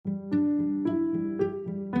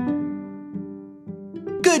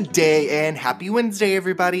Good day and happy Wednesday,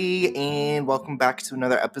 everybody, and welcome back to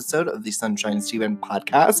another episode of the Sunshine Steven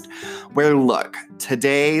podcast, where, look,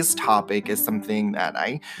 today's topic is something that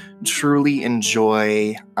I truly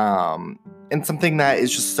enjoy, and something that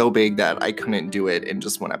is just so big that I couldn't do it in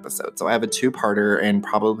just one episode. So I have a two-parter and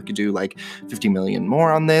probably could do like 50 million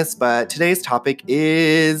more on this, but today's topic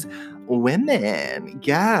is women.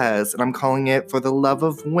 Yes, and I'm calling it For the Love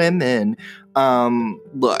of Women.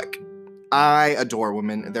 Look, I adore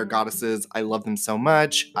women. They're goddesses. I love them so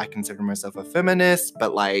much. I consider myself a feminist,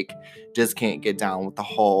 but just can't get down with the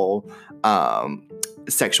whole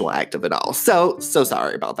sexual act of it all. So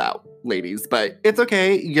sorry about that, ladies, but it's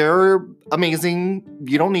okay. You're amazing.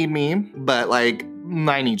 You don't need me, but I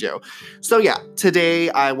need you. So yeah, today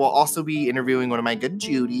I will also be interviewing one of my good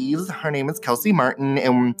Judies. Her name is Kelsey Martin,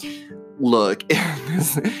 and look,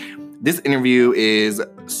 this interview is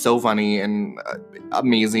so funny and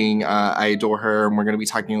amazing. I adore her, and we're going to be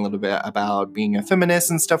talking a little bit about being a feminist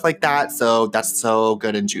and stuff like that. So that's so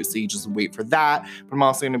good and juicy. Just wait for that. But I'm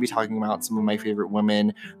also going to be talking about some of my favorite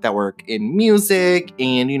women that work in music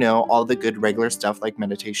and, all the good regular stuff like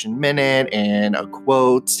Meditation Minute and a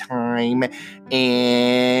quote time.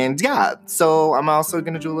 And yeah, so I'm also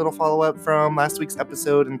going to do a little follow-up from last week's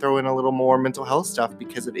episode and throw in a little more mental health stuff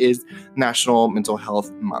because it is National Mental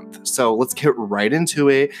Health Month. So let's get right into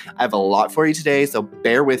it. I have a lot for you today, so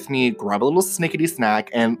bear with me, grab a little snickety snack,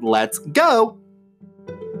 and let's go!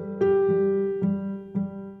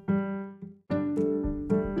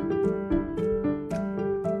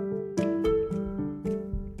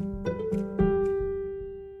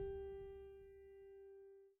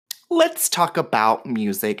 Let's talk about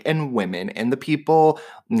music and women and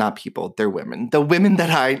they're women. The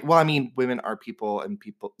women women are people and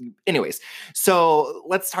people. Anyways, so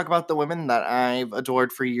let's talk about the women that I've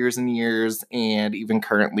adored for years and years and even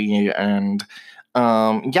currently. And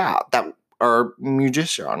that are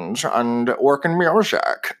musicians and work in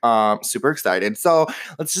music. Super excited. So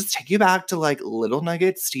let's just take you back to Little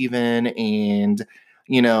Nugget Steven and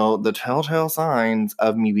the telltale signs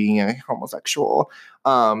of me being a homosexual.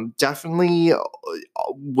 Definitely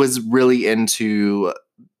was really into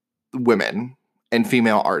women and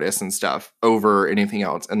female artists and stuff over anything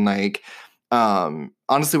else. And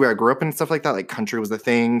honestly, where I grew up and stuff like that, country was a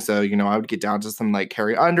thing. So, I would get down to some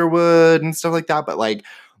Carrie Underwood and stuff like that. But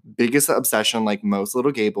biggest obsession, most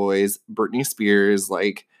little gay boys, Britney Spears,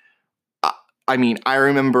 I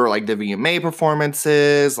remember the VMA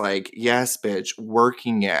performances, yes, bitch,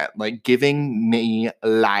 working it, giving me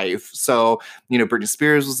life. So, Britney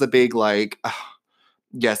Spears was a big,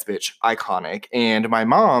 yes, bitch, iconic. And my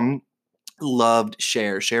mom loved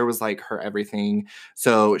Cher. Cher was her everything.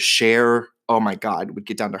 So Cher, oh my God, would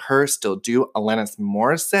get down to her, still do. Alanis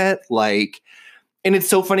Morissette, and it's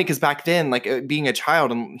so funny because back then, being a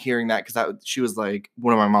child and hearing that, because she was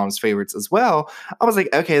one of my mom's favorites as well, I was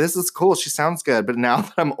okay, this is cool. She sounds good. But now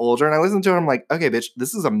that I'm older and I listen to her, I'm okay, bitch,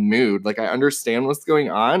 this is a mood. I understand what's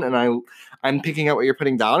going on, and I'm picking out what you're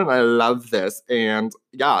putting down, and I love this. And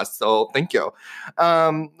yeah, so thank you.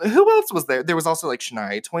 Who else was there? There was also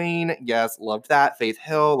Shania Twain. Yes, loved that. Faith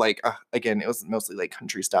Hill. Again, it was mostly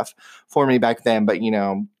country stuff for me back then. But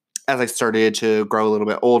as I started to grow a little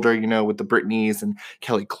bit older, with the Britneys, and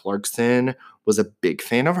Kelly Clarkson was a big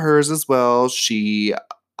fan of hers as well.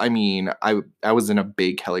 I was in a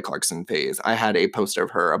big Kelly Clarkson phase. I had a poster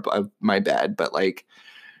of her above my bed, but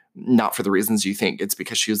not for the reasons you think. It's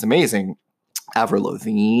because she was amazing. Avril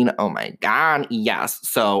Lavigne, oh my God, yes,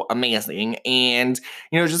 so amazing. And,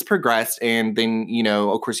 just progressed. And then,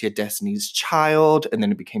 of course, you had Destiny's Child, and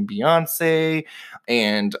then it became Beyonce.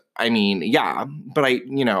 And yeah, but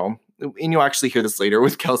and you'll actually hear this later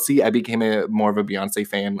with Kelsey. I became more of a Beyonce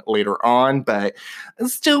fan later on, but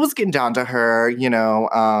still was getting down to her,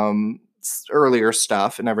 earlier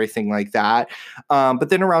stuff and everything like that. But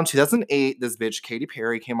then around 2008, this bitch, Katy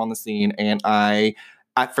Perry, came on the scene, and I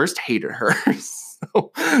at first hated her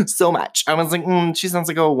so much. I was she sounds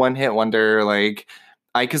like a one-hit wonder.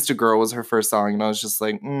 I Kissed a Girl was her first song, and I was just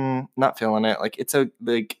not feeling it.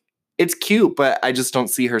 It's cute, but I just don't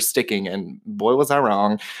see her sticking, and boy, was I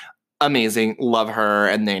wrong. Amazing, love her.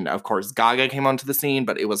 And then, of course, Gaga came onto the scene,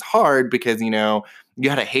 but it was hard because, you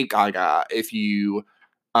had to hate Gaga if you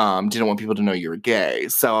didn't want people to know you were gay.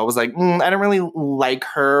 So I was I don't really like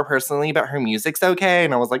her personally, but her music's okay.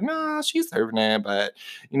 And I was nah, she's serving it. But,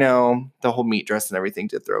 the whole meat dress and everything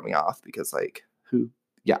did throw me off because who?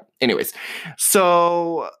 Yeah. Anyways,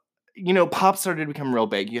 so, pop started to become real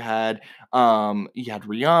big. You had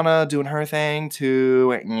Rihanna doing her thing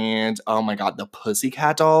too. And oh my God, the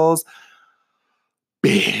Pussycat Dolls.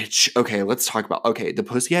 Bitch. Okay, let's talk about the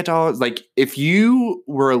Pussycat Dolls. Like, if you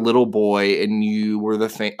were a little boy and you were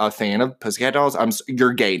a fan of Pussycat Dolls,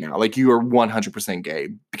 you're gay now. Like, you are 100% gay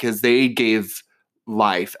because they gave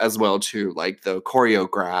life as well to like the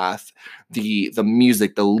choreograph, the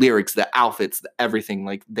music, the lyrics, the outfits, everything.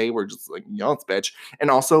 Like, they were just like, yes, bitch. And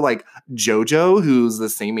also like JoJo, who's the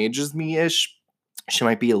same age as me ish. She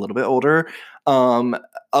might be a little bit older. Um,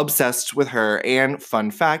 Obsessed with her. And fun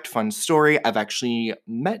fact, fun story, I've actually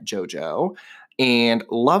met JoJo and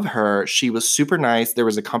love her. She was super nice. There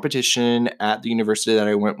was a competition at the university that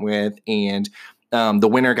I went with, and the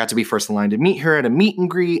winner got to be first in line to meet her at a meet and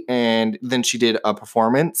greet, and then she did a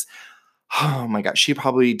performance. Oh my God, she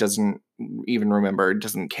probably doesn't even remember,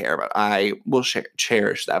 doesn't care, but I will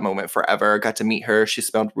cherish that moment forever. Got to meet her. She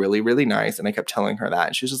smelled really, really nice, and I kept telling her that.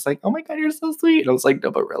 And she was just like, oh my God, you're so sweet. And I was like,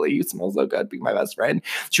 no, but really, you smell so good. Be my best friend.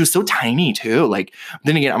 She was so tiny too. Like,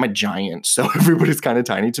 then again, I'm a giant, so everybody's kind of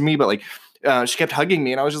tiny to me, but like, she kept hugging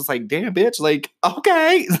me, and I was just like, damn, bitch, like,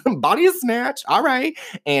 okay, body is snatch, all right.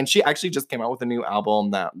 And she actually just came out with a new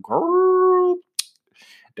album that, girl,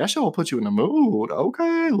 that shit will put you in a mood.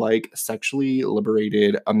 Okay. Like, sexually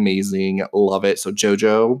liberated, amazing, love it. So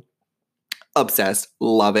JoJo, obsessed,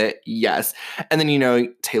 love it, yes. And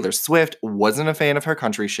then, Taylor Swift, wasn't a fan of her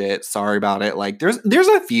country shit. Sorry about it. Like, there's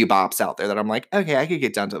a few bops out there that I'm like, okay, I could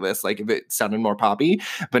get down to this, like, if it sounded more poppy.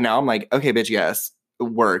 But now I'm like, okay, bitch, yes,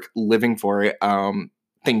 work, living for it.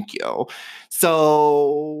 Thank you.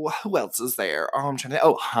 So who else is there? I'm trying to.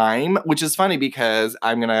 Oh, Haim, which is funny because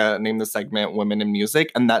I'm gonna name the segment "Women in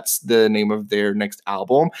Music," and that's the name of their next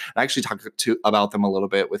album. I actually talked about them a little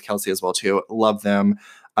bit with Kelsey as well too. Love them.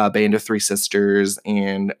 Band of Three Sisters,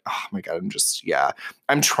 and oh my God,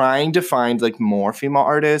 I'm trying to find like more female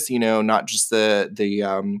artists. Not just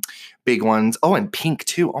the big ones. Oh, and Pink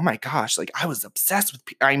too. Oh my gosh, like I was obsessed with.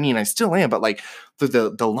 I mean, I still am, but like for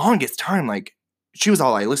the longest time, like she was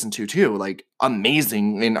all I listened to too. Like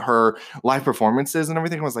amazing in her live performances and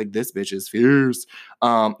everything. I was like, this bitch is fierce.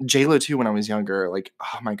 J-Lo too when I was younger. Like,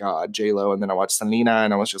 oh my God, J-Lo. And then I watched Selena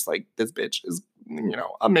and I was just like, this bitch is,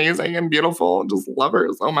 amazing and beautiful. Just love her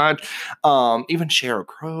so much. Even Sheryl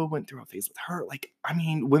Crow went through a phase with her. Like, I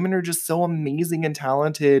mean, women are just so amazing and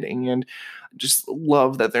talented, and just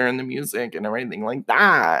love that they're in the music and everything like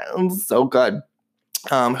that. It's so good.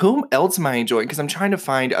 Whom else am I enjoying? Because I'm trying to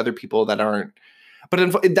find other people that aren't.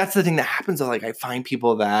 But that's the thing that happens. Like, I find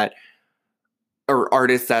people that are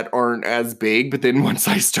artists that aren't as big, but then once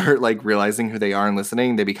I start like realizing who they are and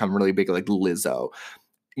listening, they become really big. Like Lizzo,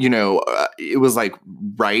 it was like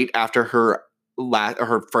right after her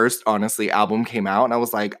first honestly album came out, and I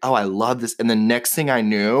was like, oh, I love this. And the next thing I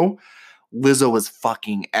knew, Lizzo was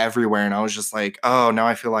fucking everywhere, and I was just like, oh, now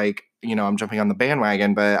I feel like I'm jumping on the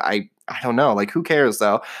bandwagon, but I don't know, like who cares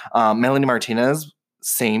though. Melanie Martinez,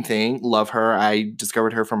 same thing, love her. I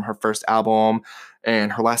discovered her from her first album,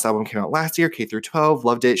 and her last album came out last year, K through 12.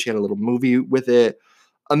 Loved it. She had a little movie with it,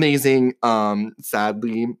 amazing.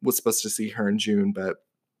 Sadly was supposed to see her in June, but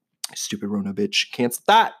stupid Rona bitch canceled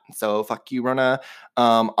that. So fuck you, Rona.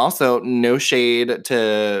 Also, no shade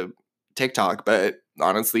to TikTok, but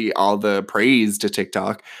honestly, all the praise to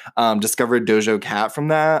TikTok. Discovered Dojo Cat from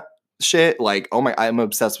that shit. Like, oh my, I'm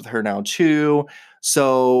obsessed with her now too.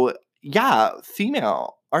 So yeah,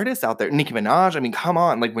 female artists out there. Nicki Minaj, I mean, come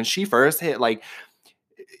on. Like when she first hit, like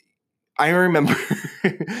I remember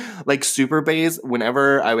like Super Bass,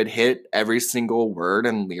 whenever I would hit every single word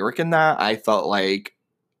and lyric in that, I felt like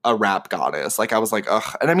a rap goddess. Like I was like,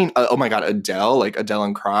 ugh. And I mean, oh my God, Adele, like Adele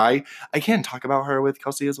and Cry. I can talk about her with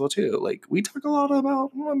Kelsey as well too. Like we talk a lot about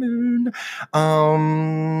women.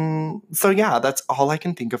 So yeah, that's all I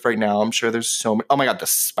can think of right now. I'm sure there's so many. Oh my God, the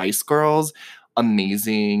Spice Girls,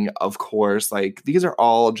 amazing. Of course, like these are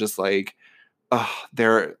all just like,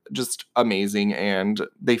 they're just amazing, and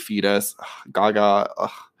they feed us. Gaga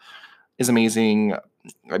is amazing.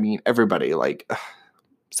 I mean, everybody like.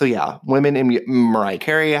 So yeah, women in Mariah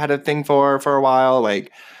Carey I had a thing for a while.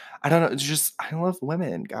 Like, I don't know. It's just, I love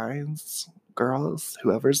women, guys, girls,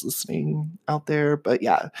 whoever's listening out there. But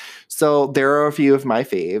yeah, so there are a few of my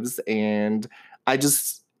faves, and I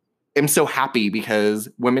just am so happy because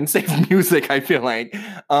women save music, I feel like.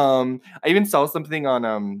 I even saw something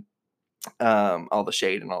on all the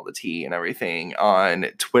shade and all the tea and everything on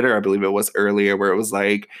Twitter, I believe it was earlier, where it was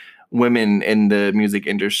like women in the music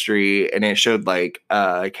industry, and it showed like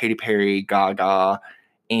Katy Perry, Gaga,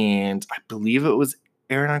 and I believe it was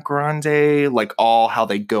Ariana Grande, like all how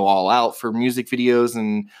they go all out for music videos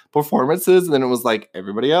and performances, and then it was like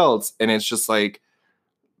everybody else, and it's just like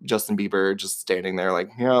Justin Bieber just standing there like,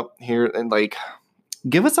 yeah, here, and like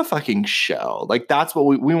give us a fucking show. Like, that's what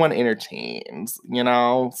we want entertained, you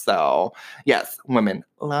know? So, yes, women,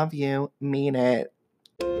 love you, mean it.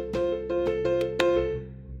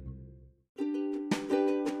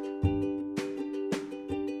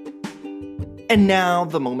 And now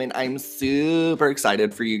the moment I'm super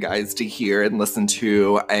excited for you guys to hear and listen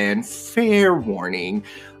to, and fair warning.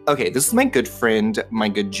 Okay, this is my good friend, my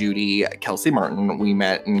good Judy, Kelsey Martin. We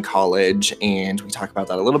met in college and we talk about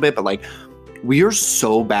that a little bit, but like, we are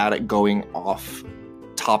so bad at going off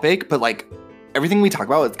topic, but like, everything we talk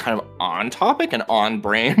about is kind of on topic and on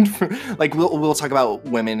brand. Like we'll talk about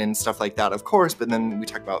women and stuff like that, of course, but then we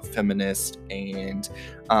talk about feminist and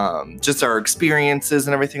just our experiences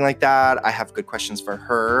and everything like that. I have good questions for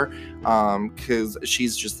her because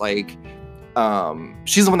she's just like,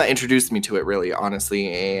 she's the one that introduced me to it, really,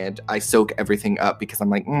 honestly, and I soak everything up because I'm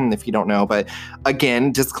like, if you don't know. But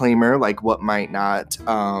again, disclaimer, like what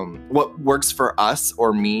works for us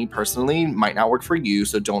or me personally might not work for you,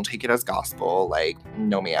 so don't take it as gospel. Like,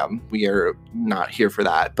 no ma'am, we are not here for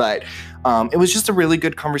that. But it was just a really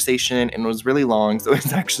good conversation, and it was really long, so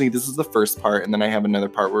it's actually, this is the first part, and then I have another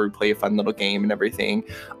part where we play a fun little game and everything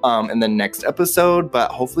in the next episode.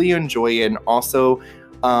 But hopefully you enjoy it. And also,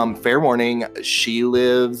 fair warning, she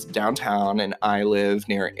lives downtown and I live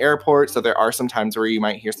near an airport. So there are some times where you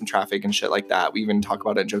might hear some traffic and shit like that. We even talk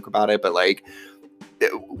about it and joke about it, but like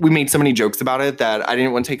we made so many jokes about it that I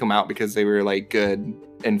didn't want to take them out because they were like good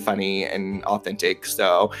and funny and authentic.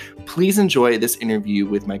 So please enjoy this interview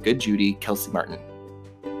with my good Judy, Kelsey Martin.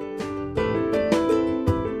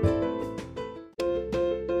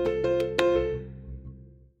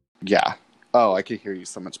 Yeah. Oh, I could hear you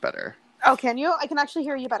so much better. Oh, can you? I can actually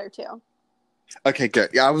hear you better too. Okay,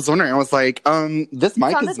 good. Yeah, I was wondering. I was like, this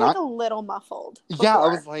mic is not like a little muffled. Before. Yeah, I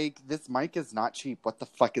was like, this mic is not cheap. What the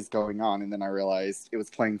fuck is going on? And then I realized it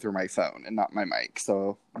was playing through my phone and not my mic.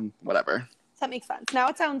 So whatever. That makes sense. Now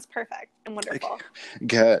it sounds perfect and wonderful.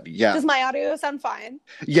 Good. Yeah. Does my audio sound fine?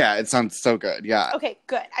 Yeah, it sounds so good. Yeah. Okay,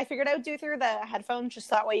 good. I figured I would do through the headphones just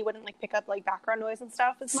so that way you wouldn't like pick up like background noise and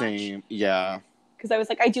stuff as much. Same. Yeah. Because I was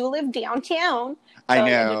like, I do live downtown. So I know. I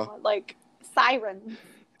didn't want, like, sirens.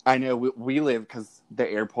 I know. We live because the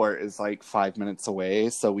airport is like 5 minutes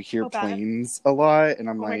away, so we hear planes a lot, and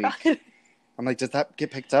I'm like, does that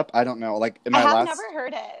get picked up? I don't know. Like, in my I have never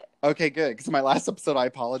heard it. Okay, good. Because in my last episode, I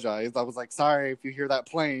apologized. I was like, sorry if you hear that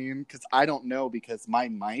plane, because I don't know, because my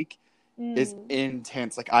mic is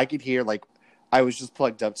intense. Like, I could hear, like, I was just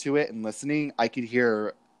plugged up to it and listening. I could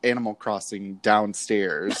hear Animal Crossing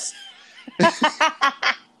downstairs.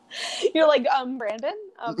 You're like, Brandon?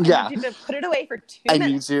 Yeah. I need you to put it away for 2 minutes.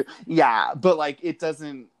 I need to. Yeah, but, like, it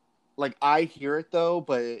doesn't, like, I hear it, though,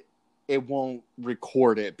 but it won't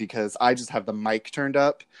record it because I just have the mic turned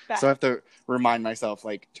up. So I have to remind myself,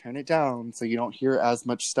 like, turn it down so you don't hear as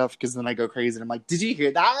much stuff, because then I go crazy and I'm like, did you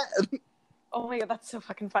hear that? Oh my God, that's so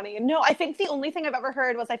fucking funny. No, I think the only thing I've ever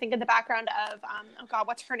heard was, I think, in the background of, oh God,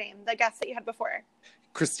 what's her name? The guest that you had before.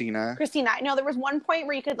 Christina. No, there was one point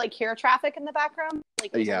where you could, like, hear traffic in the background.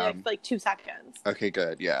 Like, it was only, like 2 seconds. Okay,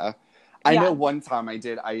 good, yeah. I know one time I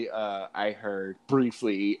did, I heard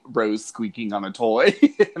briefly Rose squeaking on a toy.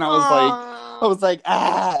 And I was like,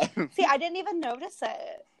 ah. See, I didn't even notice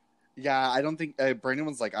it. Yeah, I don't think, Brandon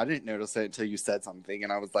was like, I didn't notice it until you said something.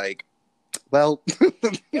 And I was like, well.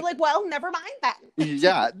 You're like, well, never mind then.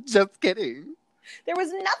 Yeah, just kidding. There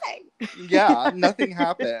was nothing. Yeah, nothing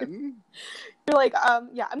happened. You're like,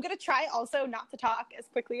 yeah, I'm going to try also not to talk as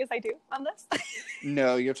quickly as I do on this.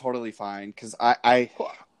 No, you're totally fine. Because I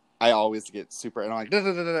always get super, and I'm like, da,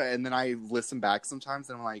 da, da, da, and then I listen back sometimes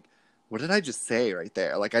and I'm like, what did I just say right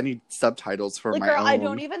there? Like, I need subtitles for my own. I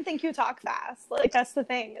don't even think you talk fast. Like, that's the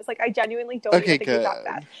thing. It's like, I genuinely don't even think you talk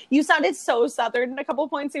fast. You sounded so Southern in a couple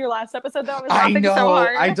points of your last episode, though. I was laughing so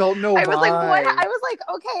hard. I don't know why. I was like, what? I was like,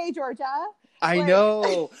 okay, Georgia. I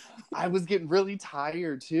know. I was getting really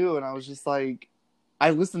tired, too. And I was just like, I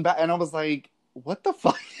listened back and I was like, what the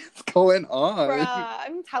fuck is going on? Bruh,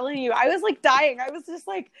 I'm telling you. I was like dying. I was just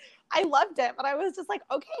like, I loved it, but I was just like,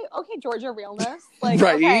 okay, Georgia realness. Like,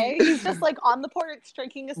 right? Okay, he's just like on the porch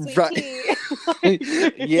drinking a sweet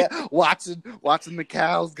tea. Yeah, watching the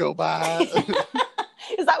cows go by.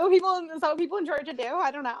 Is that what people in Georgia do?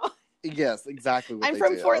 I don't know. Yes, exactly. I'm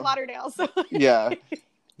from Fort Lauderdale, so yeah.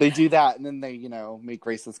 They do that, and then they, make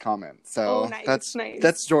racist comments. So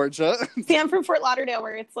that's Georgia. See, I'm from Fort Lauderdale,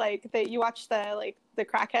 where it's like you watch the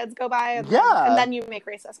crackheads go by, and then you make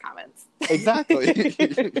racist comments. Exactly.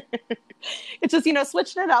 It's just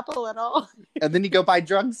switching it up a little. And then you go buy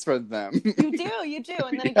drugs from them. You do,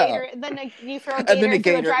 and then you throw a gator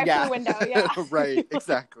through a drive-through window. Yeah, right.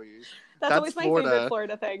 Exactly. That's always my favorite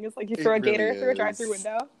Florida thing. Is like you throw a gator through a drive-through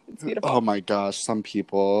window. It's beautiful. Oh my gosh, some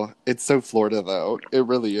people. It's so Florida though. It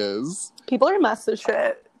really is. People are mess of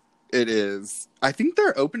shit. It is. I think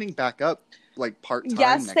they're opening back up like part-time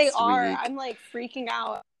Yes, they are. week. I'm like freaking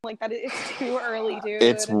out. Like that it's too early, dude.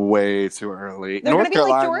 It's way too early. They're North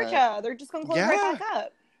Carolina, like Georgia. They're just gonna close right back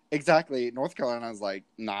up. Exactly. North Carolina's like,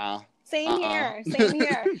 nah. Same here.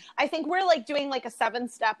 I think we're like doing like a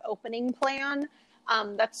 7-step opening plan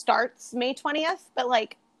that starts May 20th, but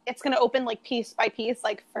like it's going to open like piece by piece.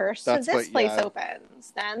 Like first this place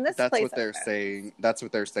opens, then this place opens. That's what they're saying. That's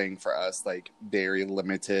what they're saying for us. Like very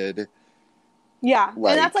limited. Yeah.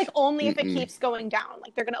 Like, and that's like only if it keeps going down.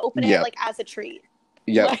 Like they're going to open it like as a treat.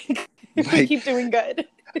 Yeah. Like we keep doing good.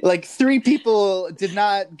 Like 3 people did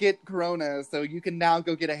not get corona, so you can now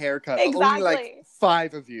go get a haircut. Exactly. Only like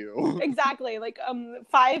 5 of you. Exactly. Like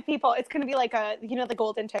 5 people. It's gonna be like the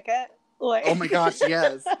golden ticket. Like oh my gosh,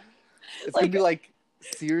 yes. It's like, gonna be like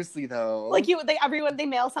seriously though. Like they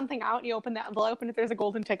mail something out and you open the envelope and if there's a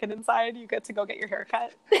golden ticket inside, you get to go get your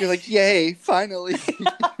haircut. You're like, yay, finally.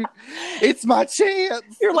 It's my chance.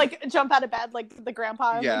 You're like jump out of bed like the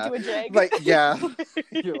grandpa and like, do a jig. Like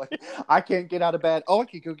you're like, I can't get out of bed. Oh, I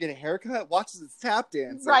could go get a haircut. Watch this tap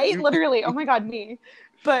dance. Right? Literally. Oh my god, me.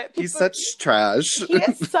 But he's such trash. He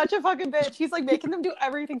is such a fucking bitch. He's like making them do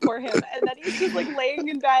everything for him, and then he's just like laying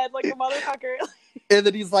in bed like a motherfucker. And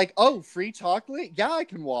then he's like, "Oh, free chocolate? Yeah, I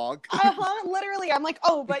can walk." Literally, I'm like,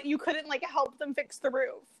 "Oh, but you couldn't like help them fix the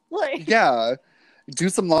roof?" Like, yeah, do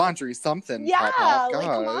some laundry, something. Yeah, like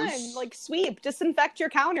come on, like sweep, disinfect your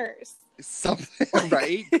counters. Something,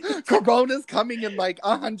 right? Corona's coming in like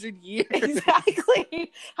 100 years.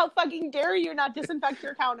 Exactly. How fucking dare you not disinfect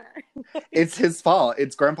your counter? It's his fault.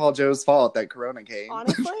 It's Grandpa Joe's fault that Corona came.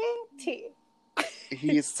 Honestly,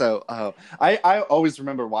 He's so. I always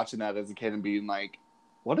remember watching that as a kid and being like,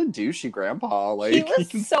 "What a douchey grandpa!" Like he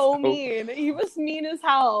was so mean. He was mean as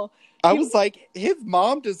hell. I was like, his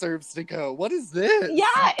mom deserves to go. What is this?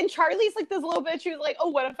 Yeah, and Charlie's like this little bitch who's like, oh,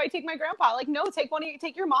 what if I take my grandpa? Like, no, take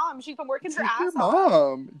your mom. She's been working her ass off.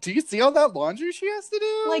 Mom. Do you see all that laundry she has to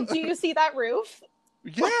do? Like, do you see that roof?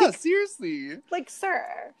 Yeah, like, seriously. Like, sir.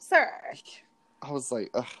 I was like,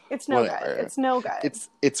 ugh, it's no good. It's no good.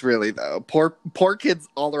 It's really though. Poor kids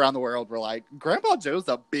all around the world were like, Grandpa Joe's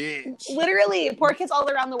a bitch. Literally, poor kids all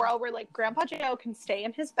around the world were like, Grandpa Joe can stay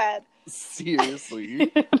in his bed.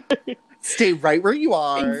 Seriously. Stay right where you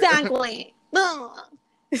are. Exactly. No.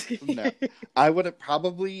 I would have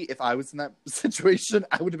probably, if I was in that situation,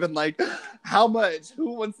 I would have been like, how much?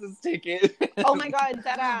 Who wants this ticket? Oh my god,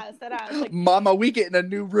 that ass. Like, Mama, we getting a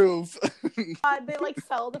new roof. They like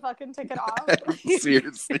sell the fucking ticket off.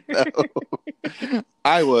 Seriously, though.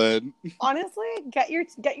 I would. Honestly, get your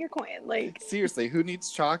coin. Like seriously, who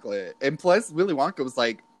needs chocolate? And plus, Willy Wonka was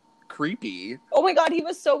like creepy. Oh my god, he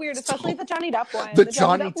was so weird, especially the Johnny Depp one. The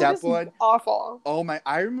Johnny Depp one, awful. Oh my!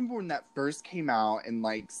 I remember when that first came out in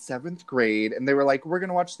like 7th grade, and they were like, "We're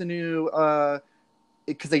gonna watch the new,"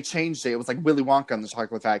 because they changed it. It was like Willy Wonka and the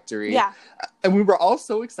Chocolate Factory. Yeah, and we were all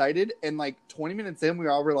so excited. And like 20 minutes in, we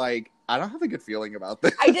all were like, "I don't have a good feeling about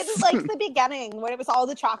this." I didn't like the beginning when it was all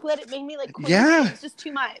the chocolate. It made me like crazy. Yeah, it was just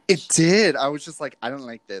too much. It did. I was just like, I don't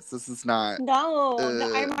like this. This is not. No.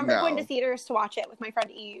 I remember going to theaters to watch it with my friend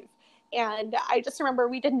Eve. And I just remember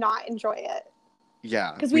we did not enjoy it.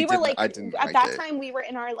 Yeah. Because we were like, at that time we were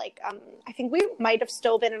in our like, I think we might have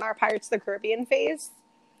still been in our Pirates of the Caribbean phase.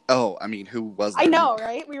 Oh, I mean, who wasn't? I know,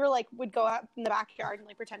 right? We were like, would go out in the backyard and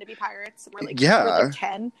like pretend to be pirates. And we're like, yeah. we're like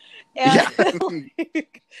 10. And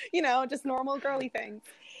like, just normal girly things.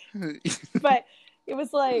 But it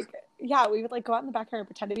was like, yeah, we would like go out in the backyard and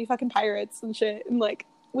pretend to be fucking pirates and shit. And like,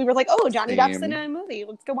 we were like, oh, Johnny Depp's in a movie.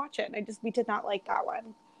 Let's go watch it. And we did not like that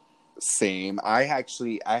one. Same. I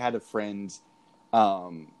had a friend,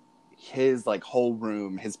 his like whole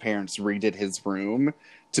room, his parents redid his room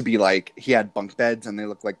to be like, he had bunk beds and they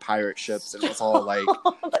looked like pirate ships and it was all like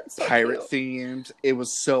so pirate themed. It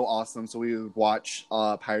was so awesome. So we would watch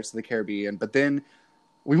Pirates of the Caribbean, but then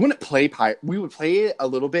we wouldn't play we would play it a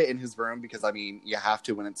little bit in his room because I mean you have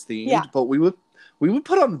to when it's themed, but we would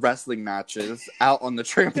put on wrestling matches out on the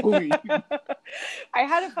trampoline. I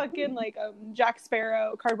had a fucking like Jack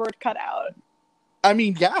Sparrow cardboard cutout. I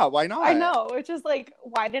mean, yeah, why not? I know, it's just like,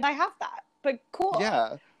 why did I have that? But cool.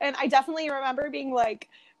 Yeah. And I definitely remember being like,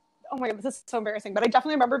 oh my god, this is so embarrassing. But I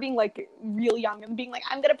definitely remember being like real young and being like,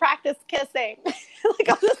 I'm gonna practice kissing.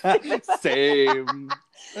 Like same.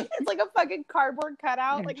 It's like a fucking cardboard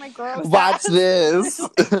cutout, like my gross. Watch this.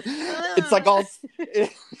 It's like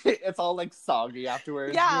it's all like soggy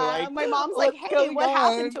afterwards. Yeah, like, my mom's like, hey, what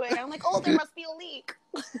happened to it? And I'm like, oh, there must be a leak.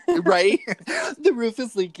 Right? The roof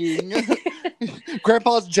is leaking.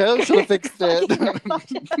 Grandpa's Joe should have fixed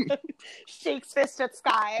it. Shakes fist at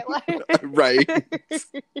sky. Right.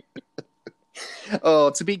 Oh,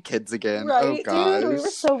 to be kids again. Right, oh gosh. Dude, we were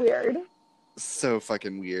so weird. So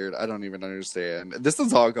fucking weird. I don't even understand. This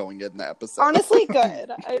is all going in the episode. Honestly,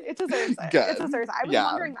 good. It deserves it. Good. It deserves it. I was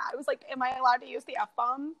wondering that. I was like, am I allowed to use the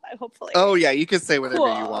F-bomb? Hopefully. Oh, yeah. You can say whatever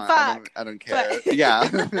cool. you want. Fuck. I don't care. But...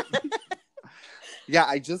 Yeah. Yeah,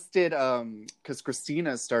 I just did, because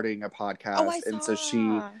Christina's starting a podcast. Oh, I saw. And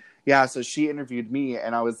so she interviewed me,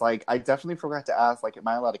 and I was like, I definitely forgot to ask, like, am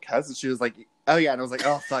I allowed to cuss? And she was like, oh, yeah. And I was like,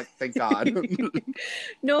 oh, fuck, thank God.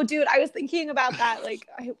 No, dude, I was thinking about that. Like,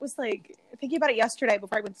 I was, like, thinking about it yesterday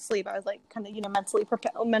before I went to sleep. I was, like, kind of, mentally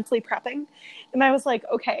prepping. And I was like,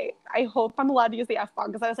 okay, I hope I'm allowed to use the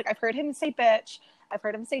F-bomb. Because I was like, I've heard him say bitch. I've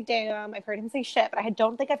heard him say damn. I've heard him say shit. But I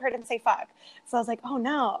don't think I've heard him say fuck. So I was like, oh,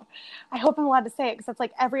 no. I hope I'm allowed to say it. Because that's,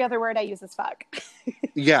 like, every other word I use is fuck.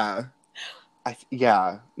 Yeah.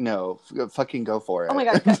 No, fucking go for it. Oh my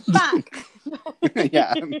God, fuck.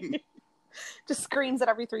 Yeah. Just screams it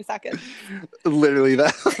every 3 seconds. Literally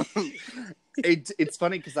that. It's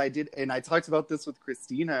funny because I talked about this with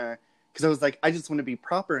Christina because I was like, I just want to be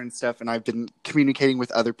proper and stuff. And I've been communicating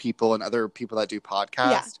with other people and other people that do podcasts.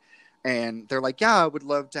 Yeah. And they're like, yeah, I would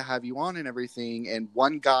love to have you on and everything. And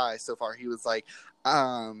one guy so far, he was like,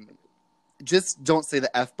 just don't say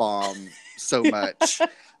the F-bomb so much.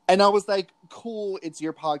 And I was like, cool, it's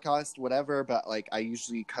your podcast, whatever. But, like, I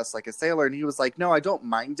usually cuss like a sailor. And he was like, no, I don't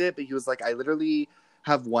mind it. But he was like, I literally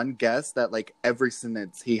have one guest that, like, every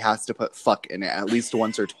sentence he has to put fuck in it at least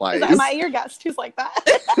once or twice. Am I your guest who's like that?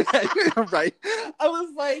 Right. I was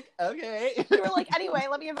like, okay. You were like, anyway,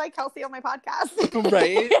 let me invite Kelsey on my podcast.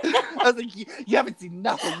 Right. I was like, you haven't seen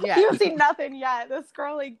nothing yet. You haven't seen nothing yet. This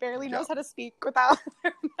girl, like, barely knows how to speak without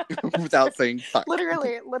saying fuck.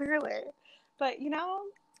 Literally. But,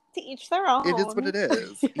 to each their own. It is what it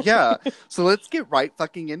is. Yeah. So let's get right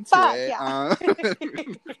fucking into it. Yeah.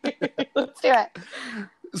 Let's do it.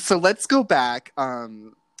 So let's go back.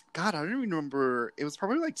 God, I don't even remember. It was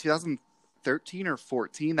probably like 2013 or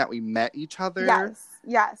 14 that we met each other.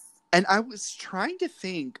 Yes. And I was trying to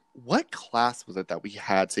think, what class was it that we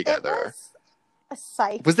had together? It was a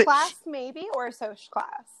psych class, maybe, or a social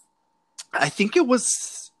class. I think it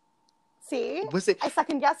was... See? Was it? I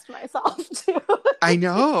second guessed myself too. I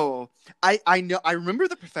know. I know. I remember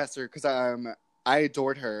the professor because I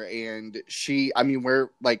adored her, and we're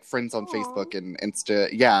like friends on Facebook and Insta.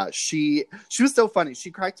 Yeah, she was so funny. She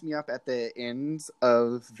cracked me up at the end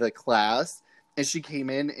of the class, and she came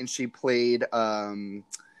in and she played a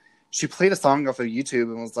song off of YouTube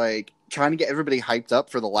and was like trying to get everybody hyped up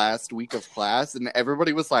for the last week of class, and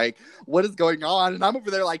everybody was like, what is going on? And I'm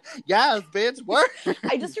over there like, yes, bitch, work.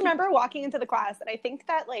 I just remember walking into the class, and I think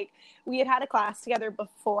that, like, we had a class together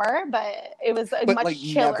before, but it was a much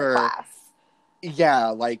chiller class. Yeah,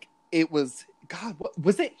 like, it was, God, what,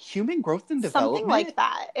 was it human growth and development? Something like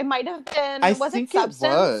that. It might have been, was it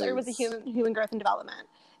substance or was it human growth and development?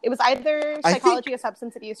 It was either psychology of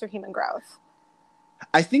substance abuse or human growth.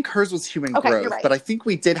 I think hers was human growth, right. But I think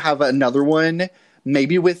we did have another one,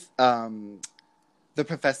 maybe with the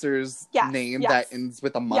professor's name that ends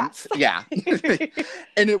with a month. Yes. Yeah.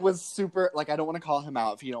 And it was super, like, I don't want to call him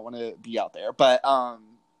out if you don't want to be out there, but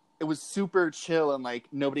it was super chill and, like,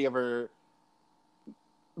 nobody ever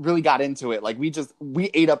really got into it. Like, we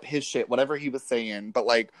ate up his shit, whatever he was saying. But,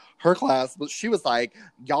 like, her class, she was like,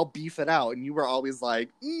 y'all beef it out. And you were always like,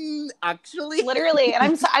 actually. Literally.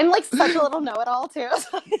 And I'm like such a little know-it-all, too.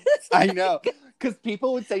 I know. Because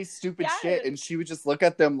people would say stupid shit, and she would just look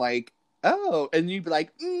at them like, oh. And you'd be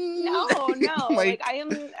like, No. Like, I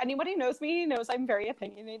am, anybody who knows me knows I'm very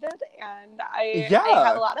opinionated. And I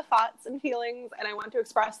have a lot of thoughts and feelings, and I want to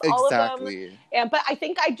express all of them. But I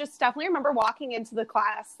think I just definitely remember walking into the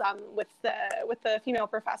class with the female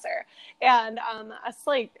professor. And us,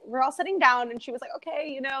 like, we're all sitting down, and she was like,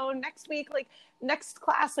 okay, next week, like, next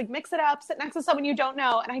class, like, mix it up, sit next to someone you don't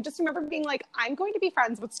know. And I just remember being like, I'm going to be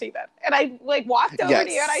friends with Steven. And I, like, walked over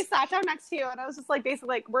to you, and I sat down next to you, and I was just like, basically,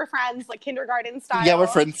 like, we're friends, like, kindergarten style. Yeah, we're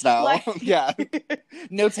friends now. Like, yeah.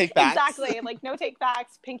 No take backs. Exactly. Like, no take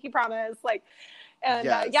backs, pinky promise. Like, and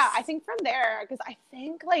I think from there, because I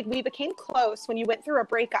think, like, we became close when you went through a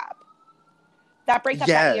breakup. That breakup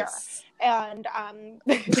that year. And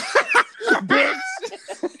bitch.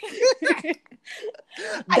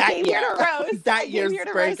 I came here to roast. That year's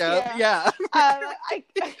breakup. Yeah.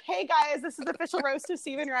 Hey guys, this is the official roast of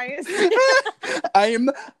Stephen Rice. I'm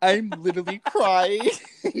literally crying.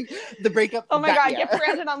 The breakup. Oh my God, get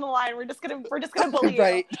Brandon on the line. We're just gonna bully you.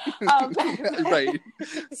 Right. Right.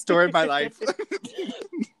 Story of my life.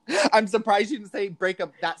 I'm surprised you didn't say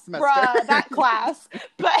breakup that semester. Bruh, that class.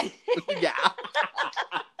 But yeah.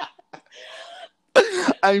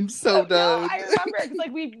 I'm so done. No, I remember because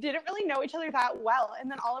like we didn't really know each other that well,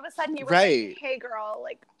 and then all of a sudden you were right. like, "Hey, girl,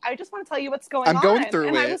 like I just want to tell you what's going on." I'm going through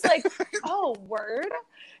and it. I was like, "Oh, word,"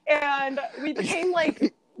 and we became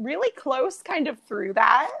like really close, kind of through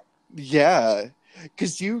that. Yeah,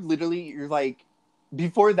 because you're like.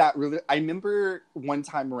 Before that, really, I remember one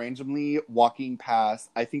time randomly walking past.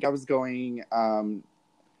 I think I was going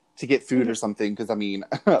to get food or something because I mean,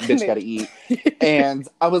 bitch gotta eat. And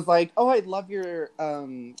I was like, "Oh, I love your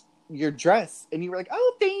dress," and you were like,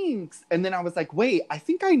 "Oh, thanks." And then I was like, "Wait, I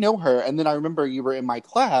think I know her." And then I remember you were in my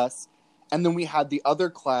class, and then we had the other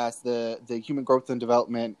class, the Human Growth and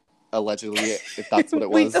Development, allegedly, if that's what it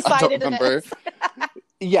was. I don't remember.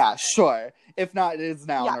 Yeah, sure. If not, it is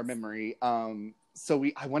now in our memory. So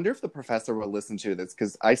I wonder if the professor will listen to this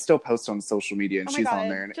because I still post on social media and she's on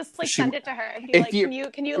there. And just like send it to her and be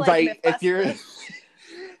like, can you like right, if you're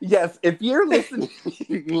yes, if you're listening,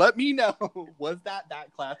 let me know. Was that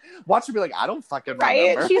class? Watch her be like, I don't fucking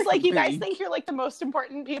remember. She's like, you guys think you're like the most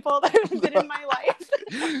important people that have been in my life.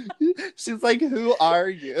 She's like, who are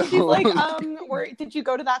you? She's like, did you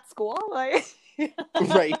go to that school? Like,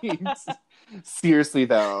 right. Seriously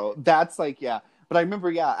though, that's like, yeah. But I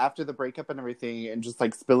remember, after the breakup and everything and just,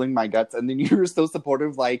 like, spilling my guts. And then you were so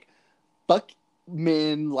supportive, like, fuck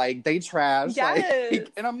men, like, they trash. Yes.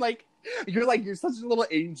 Like, and I'm like, you're such a little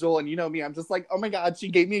angel. And you know me, I'm just like, oh, my God, she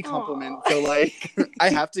gave me a compliment. Aww. So, like, I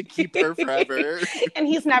have to keep her forever. And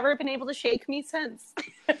he's never been able to shake me since.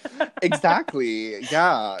 Exactly.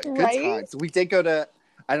 Yeah. Good times. We did go to,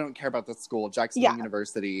 I don't care about the school, Jacksonville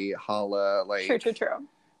University, Holla. Like, True.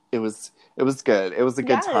 It was good. It was a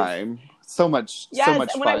good time. So much fun.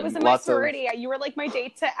 When I was in my sorority, you were like my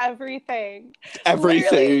date to everything. Everything.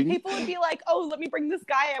 Literally, people would be like, "Oh, let me bring this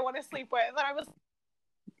guy I want to sleep with," and I was,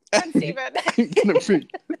 Steven.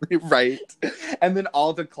 Right. And then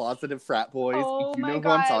all the closeted frat boys. Oh you my know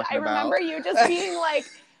God. Who I'm talking about. I remember you just being like,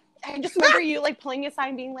 I just remember you like pulling me aside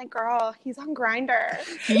and being like, "Girl, he's on Grindr.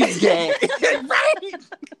 He's gay." Right.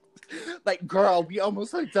 Like, girl, we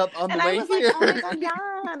almost hooked up on the way here. And I was like, oh my God,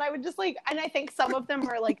 yeah. And I would just like, and I think some of them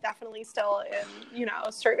are like definitely still in,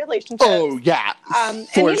 straight relationships. Oh, yeah.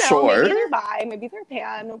 For sure. Maybe they're bi, maybe they're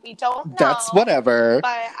pan. We don't know. That's whatever.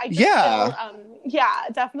 But I just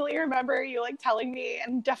still, definitely remember you like telling me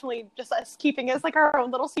and definitely just us keeping it as like our own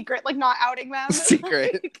little secret, like not outing them.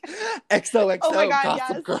 Secret. XOXO. Oh my God,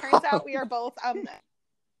 yes. Girl. Turns out we are both girl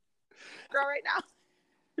right now.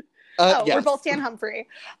 Yes. We're both Dan Humphrey.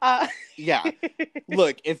 Yeah.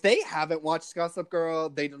 Look, if they haven't watched Gossip Girl,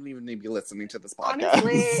 they don't even need to be listening to this podcast.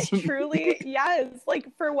 Honestly, truly, yes. Like,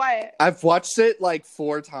 for what? I've watched it like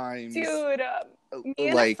 4 times. Dude, me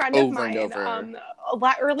and a friend of mine, a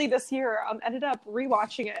lot early this year, ended up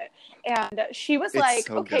rewatching it. And she was like,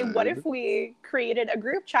 so okay, good. What if we created a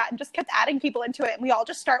group chat and just kept adding people into it? And we all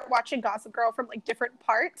just start watching Gossip Girl from like different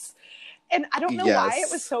parts. And I don't know why it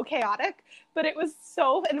was so chaotic, but it was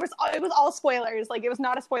so, and it was all spoilers. Like, it was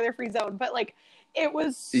not a spoiler-free zone, but like, it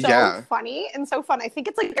was so funny and so fun. I think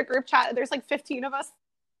it's like a group chat. There's like 15 of us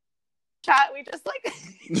chat. We just like,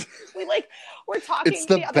 we're talking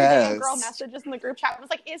the other day. A girl messages in the group chat and was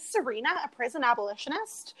like, "Is Serena a prison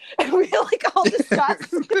abolitionist?" And we like all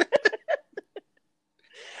discussed.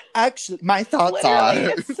 Actually, my thoughts Literally, are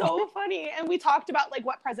it's so funny. And we talked about like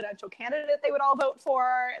what presidential candidate they would all vote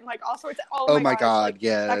for and like all sorts of oh my God, like,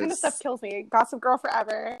 yes. That kind of stuff kills me. Gossip Girl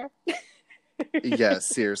forever. Yes,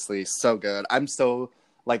 seriously, so good. I'm so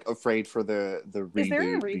like afraid for the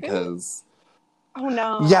reboot because oh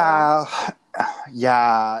no.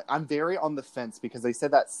 Yeah, I'm very on the fence because they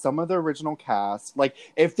said that some of the original cast, like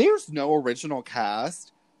if there's no original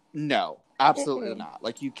cast, no, absolutely not.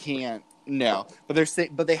 Like you can't. No, but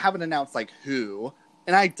they haven't announced like who,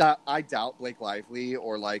 and I doubt Blake Lively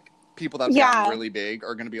or like people that have gotten really big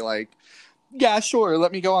are gonna be like, yeah, sure,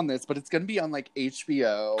 let me go on this, but it's gonna be on like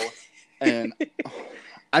HBO, and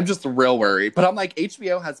I'm just real worried. But I'm like,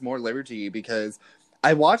 HBO has more liberty because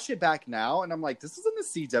I watched it back now, and I'm like, this is in the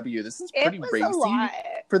CW. This is pretty racy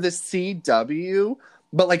for the CW.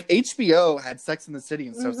 But, like, HBO had Sex in the City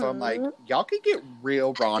and stuff, so I'm like, y'all could get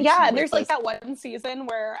real raunchy. Yeah, and there's, like, that one season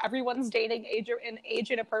where everyone's dating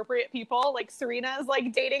age-inappropriate people. Like, Serena's,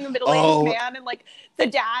 like, dating a middle-aged man, and, like, the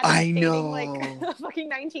dad is dating, like, a fucking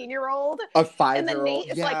 19-year-old. A 5-year-old. And then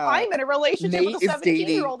Nate is like, I'm in a relationship with a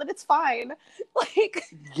 17-year-old, and it's fine. Like...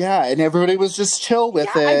 Yeah, and everybody was just chill with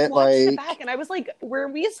it. I watched it back, and I was like, were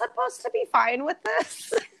we supposed to be fine with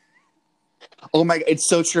this? Oh my, it's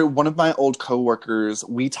so true. One of my old coworkers,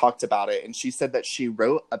 we talked about it, and she said that she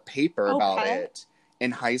wrote a paper about it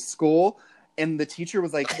in high school, and the teacher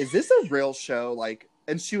was like, is this a real show? Like,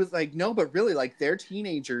 and she was like, no, but really, like, they're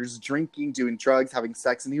teenagers drinking, doing drugs, having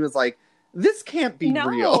sex, and he was like, this can't be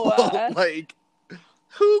real. Like,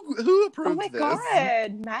 who approves this? Oh my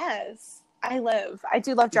God, mess. I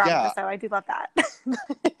do love drama, so I do love that.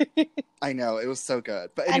 I know, it was so good.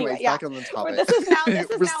 But anyways, back on the topic. This is now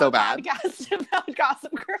so a podcast about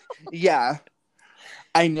Gossip Girl. Yeah.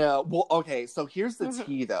 I know. Well, okay, so here's the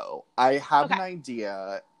tea, though. I have an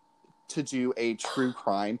idea to do a true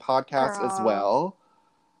crime podcast as well.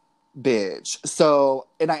 Bitch. So,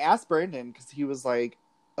 and I asked Brandon, because he was like,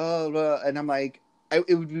 and I'm like,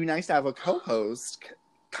 it would be nice to have a co-host,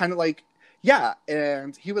 kind of like, yeah,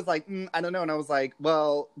 and he was like, I don't know. And I was like,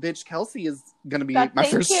 well, bitch, Kelsey is going to be my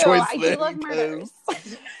first choice. I do love murders.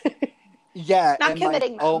 Yeah. Not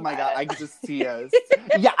committing them. Oh my God, I could just see us.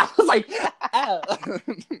 Yeah, I was like,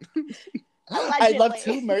 I love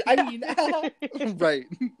to murder. I mean, right.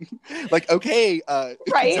 Like, okay.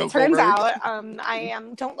 Right, turns out, I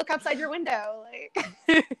am, don't look outside your window.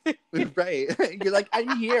 Like, right. You're like,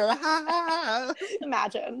 I'm here.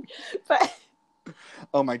 Imagine. But.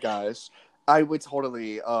 Oh my gosh. I would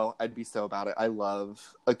totally, I'd be so about it. I love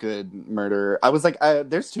a good murder. I was like,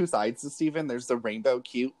 there's two sides to Steven. There's the rainbow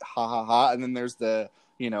cute, ha ha ha, and then there's the,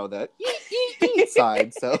 the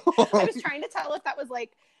side. So I was trying to tell if that was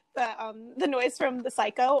like the noise from the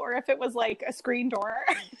Psycho or if it was like a screen door.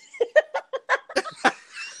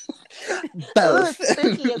 Both. Ooh,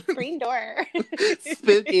 spooky, a screen door.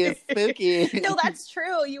 spooky. No, that's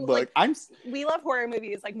true. Look, we love horror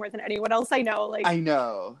movies like more than anyone else I know. Like, I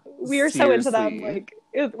know. We are so into them. Like,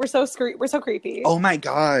 we're so creepy. Oh my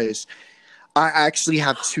gosh. I actually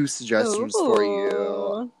have two suggestions for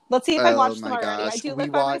you. Let's see if I've watched them already. I do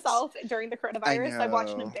live by myself during the coronavirus. I've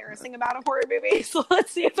watched an embarrassing amount of horror movies. So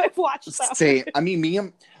let's see if I've watched them. Same. I mean,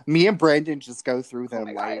 me and Brandon just go through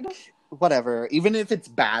them like whatever. Even if it's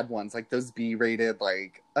bad ones, like those B-rated,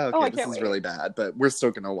 like, this is really bad, but we're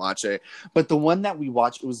still gonna watch it. But the one that we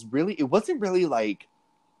watched, it wasn't really like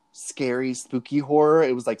scary, spooky horror.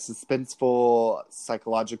 It was like suspenseful,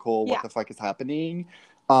 psychological, what the fuck is happening.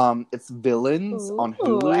 It's Villains on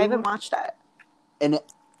Hulu. I haven't watched it. And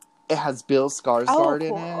it has Bill Skarsgård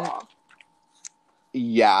in it.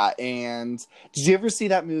 Yeah, and did you ever see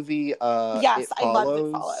that movie? Yes, I loved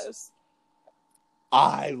It Follows.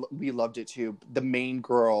 We loved it too. The main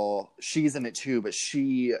girl, she's in it too, but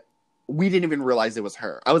we didn't even realize it was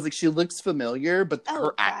her. I was like, she looks familiar, but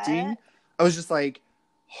her acting, I was just like,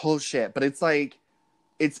 oh shit. But it's like,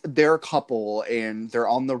 they're a couple and they're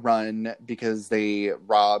on the run because they're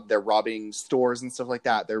robbing stores and stuff like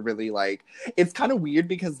that. They're really like, it's kind of weird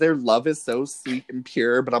because their love is so sweet and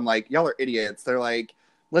pure, but I'm like, y'all are idiots. They're like,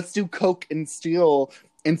 let's do coke and steal.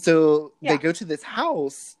 And so they go to this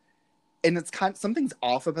house and it's something's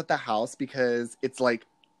off about the house because it's like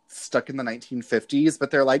stuck in the 1950s,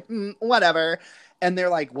 but they're like, whatever. And they're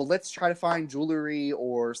like, well, let's try to find jewelry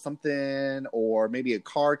or something, or maybe a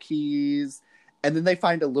car keys. And then they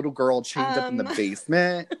find a little girl chained up in the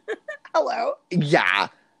basement. Hello? Yeah.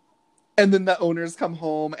 And then the owners come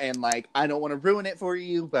home and like, I don't want to ruin it for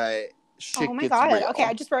you, but shit gets real. Oh my God. Okay,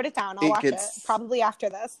 I just wrote it down. I'll watch it. Probably after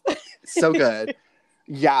this. So good.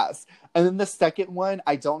 Yes. And then the second one,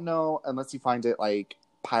 I don't know unless you find it like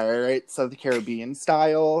Pirates of the Caribbean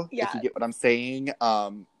style, if you get what I'm saying.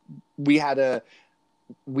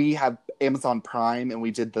 We have Amazon Prime and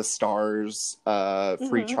we did the Stars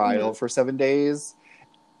free trial for 7 days.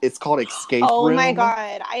 It's called Escape Room. Oh my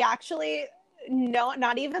God. I actually, no,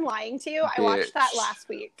 not even lying to you. I watched that last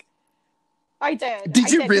week. I did.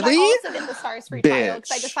 Did you really? I also did the Stars free trial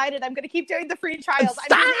because I decided I'm going to keep doing the free trials. Stop!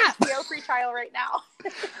 I'm doing the HBO free trial right now.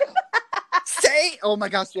 Oh my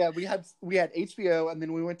gosh, yeah, we had HBO and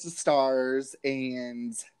then we went to Stars,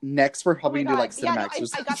 and next we're probably gonna do like Cinemax or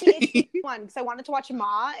something. I got the HBO one because I wanted to watch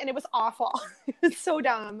Ma, and it was awful. It was so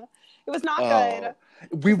dumb. It was not good.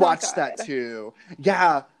 We watched that too.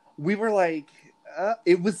 Yeah, we were like,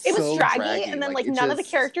 it was so draggy, and then like none of the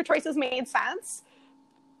character choices made sense.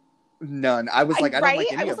 None. I was like, I don't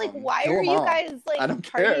like any I was of like, them. why are you guys like I don't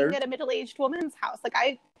partying care at a middle-aged woman's house?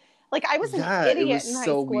 Like Like, I was an idiot in high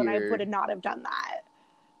school, and I would have not have done that.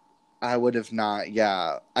 I would have not,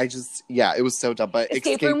 it was so dumb, but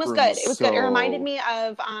Escape Room was good. It was good. It reminded me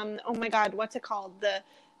of, oh my God, what's it called? The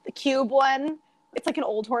Cube one. It's like an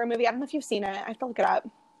old horror movie. I don't know if you've seen it. I have to look it up.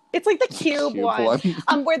 It's like the Cube one.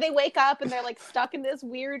 Where they wake up and they're like stuck in this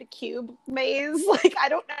weird cube maze. Like, I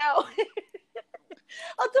don't know.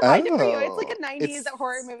 I'll have to find it for you. It's like a 90s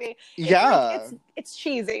horror movie. It's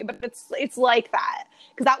cheesy, but it's like that.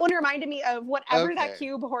 Because that one reminded me of whatever that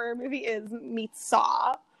Cube horror movie is meets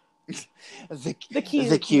Saw.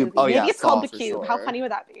 The Cube. Oh, maybe it's called The Cube. Sure. How funny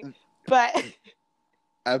would that be? But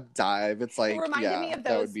dive. It's like, it reminded me of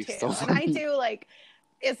those two. So and I do like,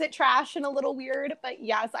 is it trash and a little weird? But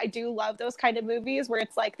yes, I do love those kind of movies where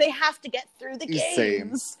it's like they have to get through the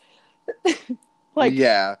games. Like,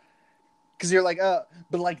 yeah. Because you're like,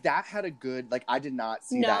 but like that had a good, like, I did not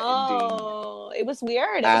see that ending. No, it was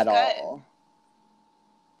weird. At all.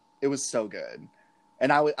 It was so good.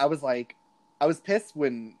 And I was like, I was pissed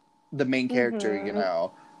when the main character, you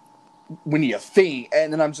know, when you faint,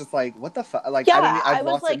 and then I'm just like, what the fuck? Like, I've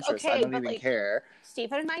lost interest. I don't even care.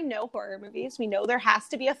 Stephen and I know horror movies. We know there has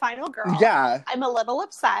to be a final girl. Yeah. I'm a little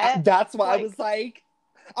upset. That's why I was like,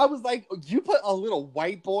 you put a little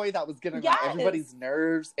white boy that was getting on everybody's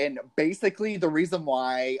nerves, and basically the reason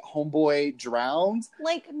why homeboy drowned.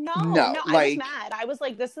 Like, no, like, I was mad. I was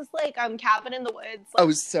like, this is like Cabin in the Woods. Like,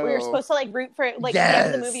 where you're supposed to like root for like at the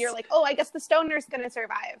end of the movie. You're like, oh, I guess the stoner's gonna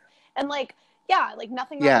survive, and like, yeah, like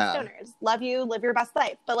nothing wrong with stoners. Love you, live your best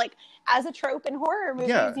life. But like, as a trope in horror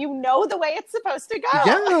movies, you know the way it's supposed to go.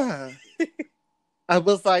 Yeah. I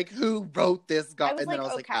was like, who wrote this? I was like,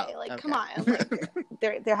 come on.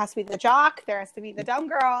 Like, there has to be the jock, there has to be the dumb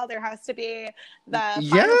girl, there has to be the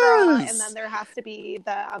final girl, and then there has to be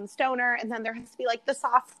the stoner, and then there has to be like the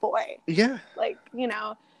soft boy. Yeah. Like, you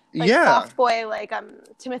know, like soft boy, like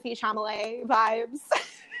Timothy Chalamet vibes.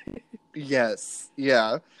 Yes.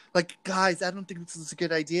 Yeah. Like, guys, I don't think this is a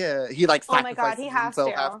good idea. He like sacrifices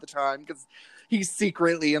himself half the time because he's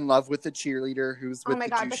secretly in love with the cheerleader who's with the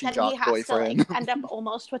douchey jock boyfriend. To, like, end up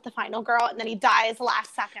almost with the final girl, and then he dies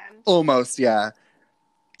last second. Almost, yeah.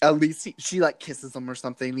 At least she like kisses him or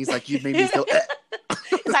something. And he's like, "You made me feel."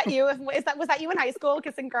 Is that you? Was that you in high school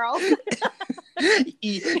kissing girls?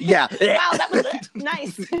 Yeah. Wow, that was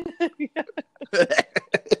nice.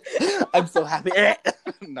 I'm so happy.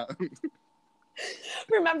 No.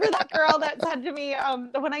 Remember that girl that said to me,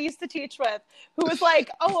 when I used to teach with, who was like,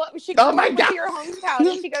 she comes to your hometown,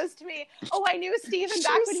 and she goes to me, I knew Steven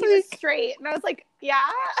back when he was straight. And I was like, yeah.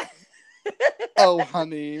 Oh,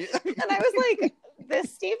 honey. And I was like,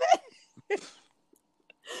 this Steven?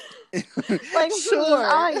 Like,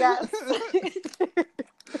 sure. Yes.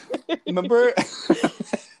 Remember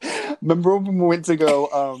when we went to go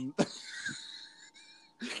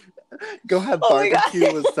have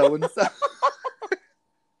barbecue with so-and-so?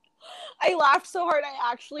 I laughed so hard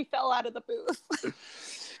I actually fell out of the booth.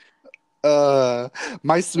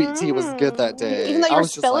 My sweet tea was good that day. Even though you were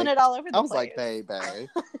spilling it all over the place. I was like, baby.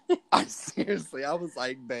 I was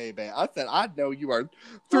like, baby. I said, I know you are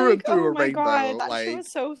through and through a rainbow. God, that shit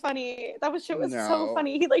was so funny. So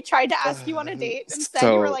funny. He like tried to ask you on a date, and said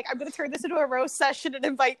you were like, I'm gonna turn this into a roast session and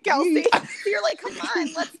invite Kelsey. So you're like, come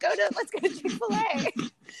on, let's go to Chick-fil-A.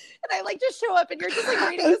 And I like just show up, and you're just like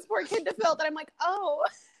reading this poor kid to Phil. And I'm like, oh.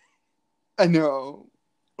 I know.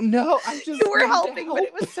 No, you were helping, but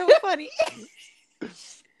it was so funny.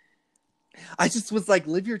 I just was like,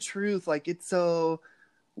 live your truth. Like, it's so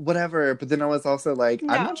whatever. But then I was also like,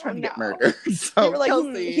 I'm not trying to get murdered. So like,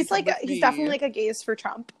 Kelsey, he's definitely like a gaze for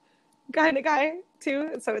Trump kind of guy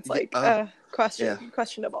too. So it's like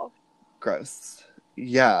questionable. Gross.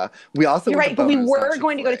 Yeah. We also You're right, but we were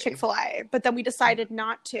going to go to Chick-fil-A, but then we decided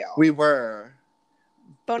not to. We were.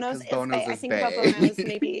 Bono's is Bay. I think about Bono's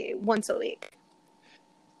maybe once a week.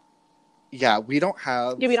 Yeah, we don't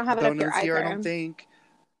have it up here either, I don't think.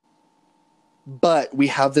 But we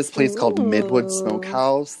have this place called Midwood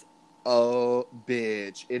Smokehouse. Oh,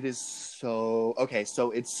 bitch. It is so... Okay,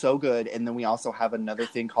 so it's so good. And then we also have another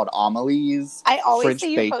thing called Amelie's I always French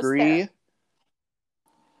see you Bakery.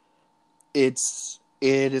 Post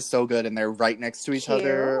It is so good. And they're right next to each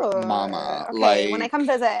other. Mama. Okay, like, when I come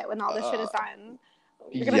visit, when all this shit is done,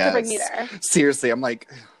 you're going to have to bring me there. Seriously, I'm like,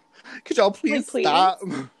 could y'all please stop?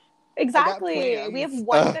 Exactly. We have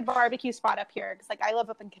one good barbecue spot up here because, like, I live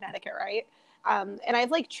up in Connecticut, right? And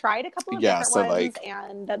I've like tried a couple of different ones,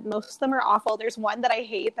 and most of them are awful. There's one that I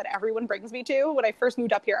hate that everyone brings me to. When I first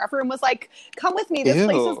moved up here, everyone was like, "Come with me. This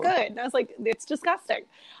place is good." And I was like, "It's disgusting."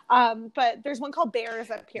 But there's one called Bears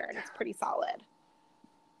up here, and it's pretty solid.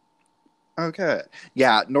 Oh, good.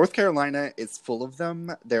 Yeah, North Carolina is full of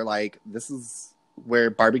them. They're like, this is where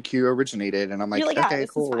barbecue originated. And I'm like, like, okay,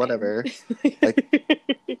 cool, whatever. Like,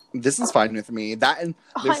 this is fine with me. That and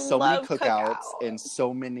there's so many cookouts and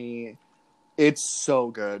so many... It's so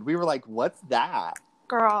good. We were like, what's that?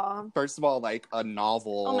 Girl. First of all, like, a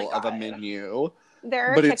novel of a menu.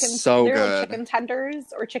 But it's so good. Like chicken tenders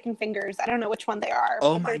or chicken fingers. I don't know which one they are.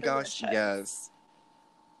 Oh my gosh, yes.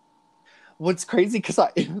 What's crazy, because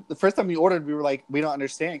the first time we ordered, we were like, we don't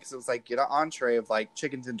understand, because it was like, get an entree of like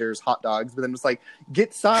chicken tenders, hot dogs, but then it was like,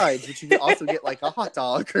 get sides, but you can also get like a hot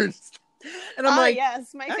dog. And I'm like,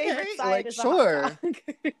 yes, my favorite side like, is sure. a hot dog.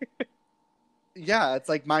 Yeah, it's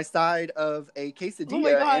like my side of a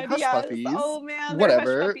quesadilla and hush puppies. Oh man,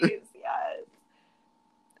 whatever. Hush puppies. Yes.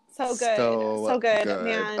 So good. So good,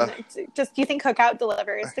 man. Just, do you think Cookout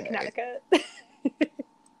delivers to Connecticut?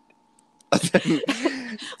 Okay,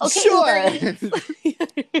 sure.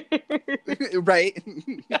 Right.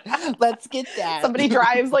 Let's get that. Somebody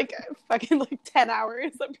drives like fucking like 10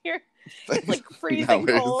 hours up here. It's like freezing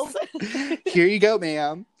cold. Here you go,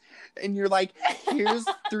 ma'am. And you're like, here's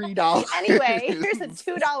 $3. Anyway, here's a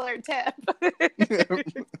 $2 tip.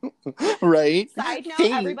 Right? Side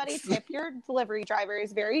note, everybody tip your delivery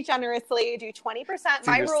drivers very generously. Do 20%.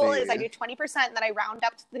 My rule is I do 20% and then I round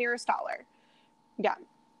up to the nearest dollar. Yeah.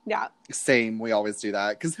 Yeah. Same. We always do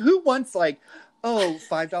that. Because who wants like,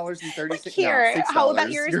 $5.36? Like here, no, $6. how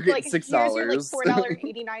about yours? You're getting $6. Here's your like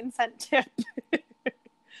 $4.89 tip. Like,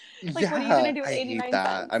 yeah, what are you gonna do with I 89 hate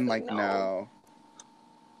that. cents? I'm like, no.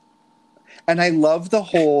 And I love the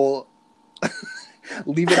whole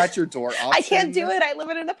leave it at your door option. I can't do it. I live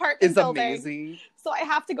in an apartment building. It's amazing. So I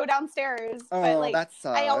have to go downstairs. Oh, but like, that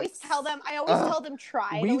sucks. I always tell them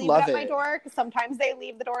try to leave it at my door, because sometimes they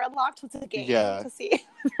leave the door unlocked. It's a game to see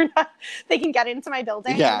if they can get into my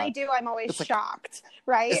building. Yeah. When they do, I'm always shocked.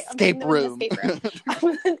 Right? Escape room.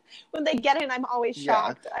 When they get in, I'm always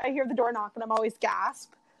shocked. I hear the door knock and I'm always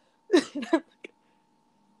gasp.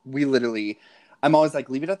 I'm always like,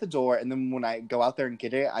 leave it at the door, and then when I go out there and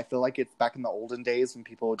get it, I feel like it's back in the olden days when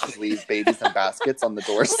people would just leave babies in baskets on the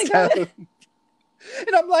doorstep.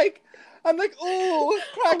 And I'm like, oh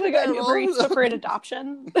my god, you ever eat for an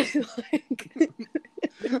adoption?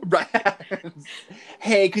 Right.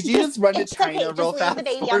 Hey, could you just run to China real fast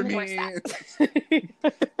for me?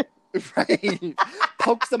 Right.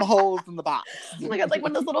 Poke some holes in the box. Oh my god, like one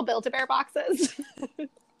of those little Build-A-Bear boxes.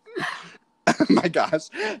 Oh my gosh.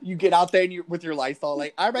 You get out there and you're with your Lysol,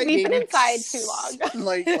 like, all right, we've been inside too long.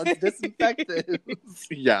 Like, let's disinfect it.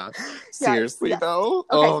 Yeah. Seriously, though?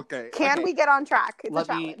 Okay. Can we get on track? Let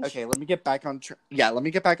me get back on track. Yeah, let me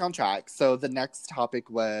get back on track. So the next topic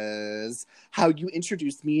was how you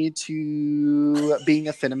introduced me to being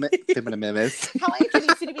a feminist. How I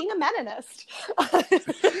introduced you to being a meninist.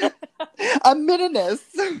 A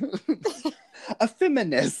meninist. A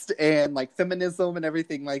feminist, and like feminism and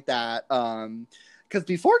everything like that. Because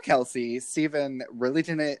before Kelsey, Steven really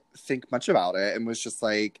didn't think much about it and was just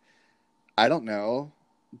like, I don't know,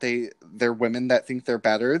 they're women that think they're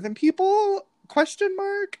better than people ?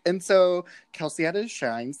 And so Kelsey had to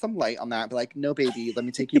shine some light on that. Be like, no, baby, let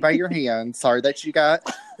me take you by your hand. Sorry that you got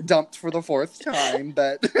dumped for the 4th time,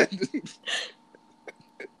 but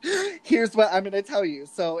here's what I'm going to tell you.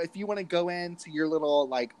 So if you want to go into your little,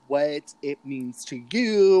 like, what it means to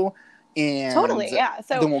you, and totally, yeah.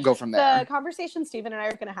 So then we'll go from there. The conversation Steven and I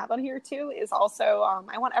are going to have on here, too, is also,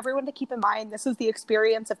 I want everyone to keep in mind, this is the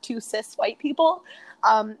experience of 2 cis white people.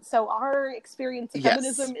 So our experience of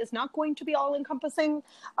feminism is not going to be all-encompassing.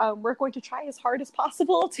 We're going to try as hard as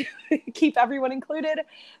possible to keep everyone included.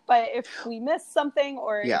 But if we miss something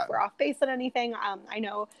or if we're off base on anything, I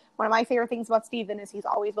know one of my favorite things about Steven is he's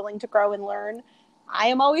always willing to grow and learn. I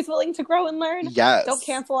am always willing to grow and learn. Yes. Don't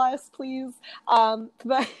cancel us, please.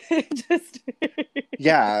 But just...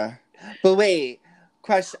 Yeah. But wait,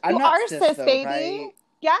 question. I'm not cis, though, baby. Right?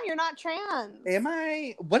 Yeah, you're not trans. Am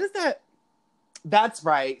I? What is that? That's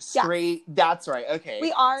right. Straight. Yeah. That's right. Okay.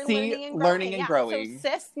 We are learning and growing.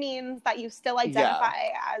 So cis means that you still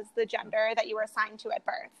identify as the gender that you were assigned to at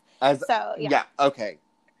birth. Okay.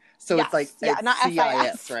 So it's like not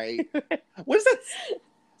CIS, right? What is that?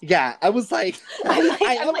 Yeah, I was like, I'm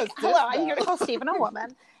like, hello, I'm here to call Steven a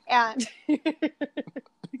woman, and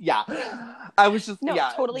yeah, I was just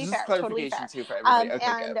totally just fair, clarification totally fair. too for everybody.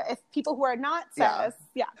 Okay, and if people who are not cis,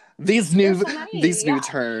 these new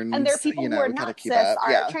terms, and there are people who are not cis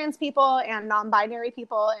are trans people and non-binary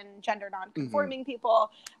people and gender non-conforming people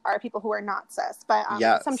are people who are not cis, but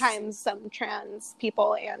sometimes some trans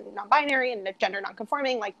people and non-binary and gender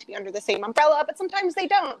non-conforming like to be under the same umbrella, but sometimes they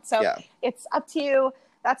don't. So it's up to you.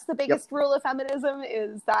 That's the biggest rule of feminism,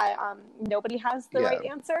 is that nobody has the right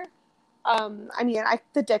answer. I mean,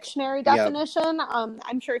 the dictionary definition,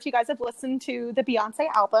 I'm sure if you guys have listened to the Beyonce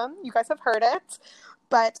album, you guys have heard it,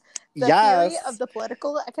 but the theory of the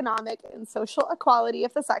political, economic, and social equality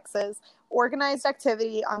of the sexes, organized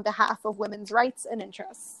activity on behalf of women's rights and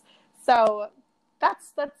interests. So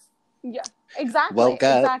that's yeah, exactly. Well,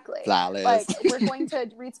 exactly. Like, we're going to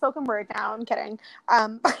read spoken word now. I'm kidding.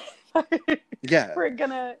 We're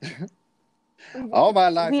gonna. All my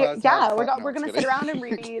life, we're gonna sit around and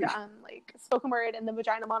read like spoken word and the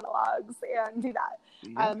vagina monologues and do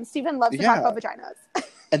that. Stephen loves to talk about vaginas.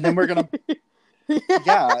 And then we're gonna.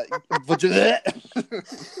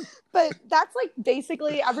 But that's like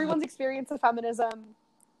basically everyone's experience of feminism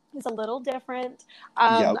is a little different.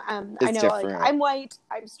 I know, different. Like, I'm white,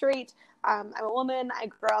 I'm straight, I'm a woman, I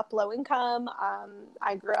grew up low income,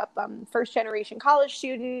 I grew up first generation college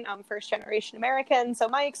student, first generation American, so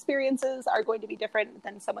my experiences are going to be different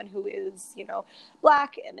than someone who is, you know,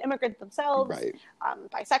 Black and immigrant themselves,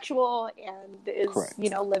 bisexual, and is, you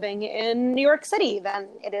know, living in New York City than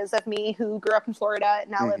it is of me who grew up in Florida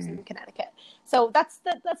and now lives in Connecticut. So that's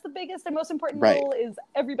the biggest and most important rule, is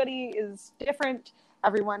everybody is different.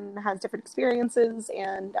 Everyone has different experiences,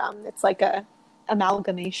 and it's like a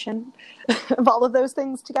amalgamation of all of those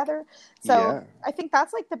things together. So I think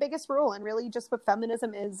that's like the biggest rule, and really just what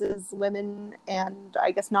feminism is women, and I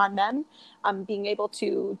guess non-men, being able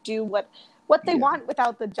to do what they want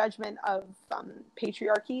without the judgment of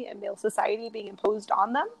patriarchy and male society being imposed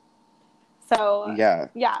on them. So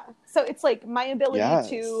so it's like my ability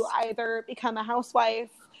to either become a housewife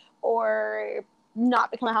or not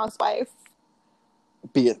become a housewife,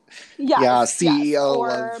 be it CEO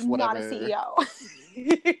or of whatever, not a CEO,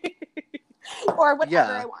 or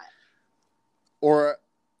whatever I want, or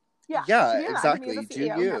exactly. Do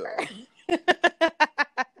you?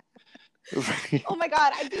 Oh my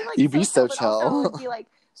god, I'd be like, you'd be so chill. I'd be like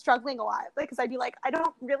struggling a lot, because I'd be like, I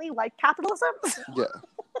don't really like capitalism.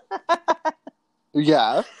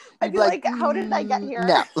 I'd be like, how did I get here?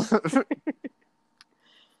 No.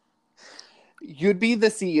 You'd be the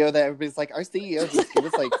CEO that everybody's like, our CEO just give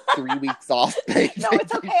us like 3 weeks off. No,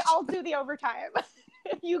 it's okay. I'll do the overtime.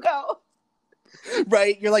 You go.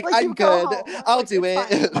 Right. You're like I'm good. I'll do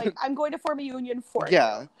it. Like, I'm going to form a union for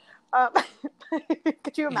you.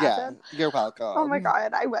 Could you imagine? Yeah, you're welcome. Oh my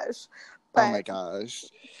god, I wish. But... Oh my gosh.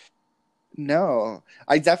 No,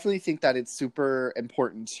 I definitely think that it's super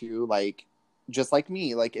important to, like, just like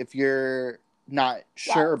me, like, if you're not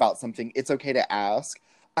sure about something, it's okay to ask.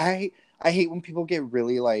 I hate when people get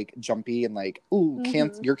really, like, jumpy and, like, ooh,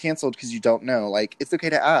 you're canceled because you don't know. Like, it's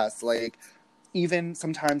okay to ask. Like, even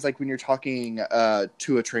sometimes, like, when you're talking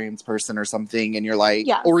to a trans person or something, and you're like,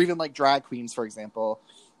 or even, like, drag queens, for example,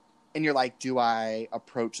 and you're like, do I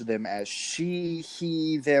approach them as she,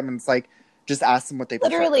 he, them? And it's like, just ask them what they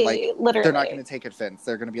prefer. Like, they're not going to take offense.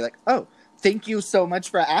 They're going to be like, oh, thank you so much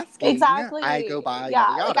for asking. Exactly. I go by,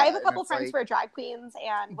 yada, yada. Like, I have a couple friends who are drag queens,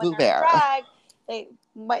 and when they're in drag,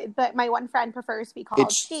 my one friend prefers to be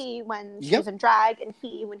called she when she's in drag, and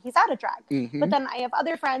he when he's out of drag. But then I have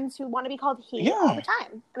other friends who want to be called he all the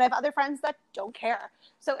time, and I have other friends that don't care.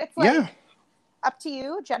 So it's like up to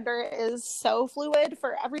you. Gender is so fluid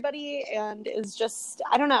for everybody, and is just,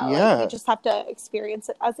 I don't know. Like, you just have to experience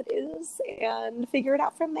it as it is and figure it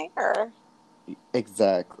out from there.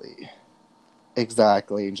 Exactly.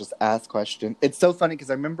 And just ask questions. It's so funny because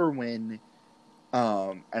I remember when.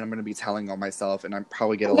 And I'm going to be telling on myself, and I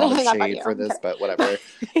probably get a lot of shade for this, but whatever.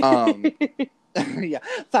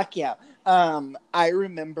 Fuck yeah. I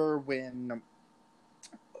remember when,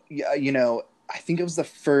 you know, I think it was the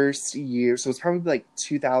first year, so it was probably like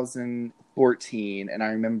 2014, and I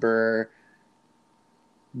remember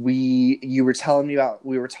you were telling me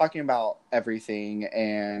we were talking about everything,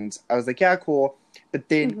 and I was like, yeah, cool. But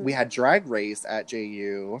then we had Drag Race at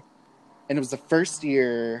JU, and it was the first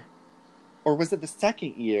year. Or was it the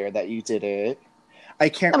second year that you did it? I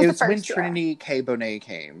can't. It was when year. Trinity K. Bonet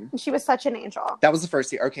came. She was such an angel. That was the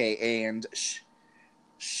first year. Okay, and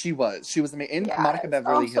she was amazing. And Monica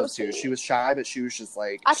Beverly Hills too. She was shy, but she was just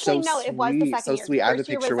like actually no, it was the second so year. Sweet. I have a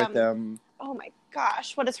picture with them. Oh my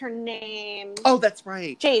gosh, what is her name? Oh, that's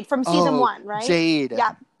right. Jade from season 1, right? Jade.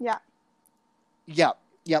 Yep.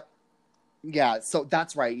 Yeah, so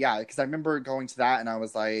that's right, because I remember going to that, and I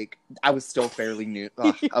was like, I was still fairly new.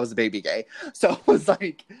 I was a baby gay. So I was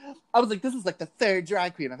like, this is like the third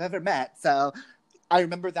drag queen I've ever met. So I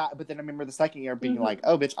remember that, but then I remember the second year being like,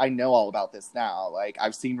 oh, bitch, I know all about this now. Like,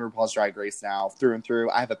 I've seen RuPaul's Drag Race now through and through.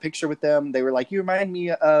 I have a picture with them. They were like, you remind me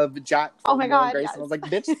of Jack from Will and Grace. Yes. And I was like,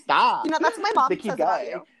 bitch, stop. You know, that's what my mom says about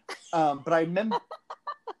you. But I remember...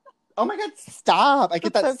 Oh my God, stop. I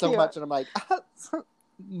get that so cute. much. And I'm like,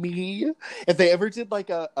 me? If they ever did like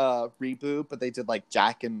a reboot, but they did like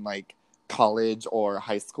Jack in like college or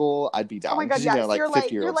high school, I'd be down. Oh my God, yes. You know, like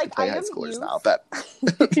 50-year-olds like, play I high am schoolers youth. now. But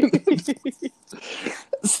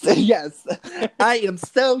yes, I am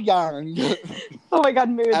so young. Oh my God,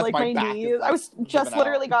 mood. As like my knees. like, I was just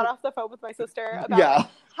literally got off the phone with my sister about like,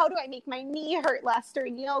 how do I make my knee hurt less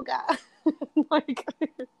during yoga? Like,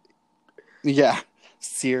 yeah,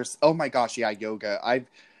 serious. Oh my gosh, yeah, yoga.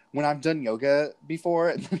 When I've done yoga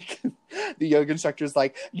before, the yoga instructor's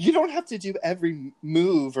like, you don't have to do every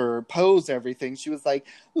move or pose or everything. She was like,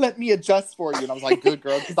 let me adjust for you. And I was like, good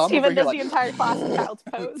girl. Because I'm Steven over here does the entire class in child's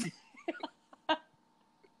pose.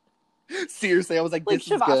 Seriously, I was like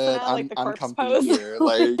this is good. I'm comfy pose. here.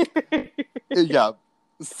 Like, yeah.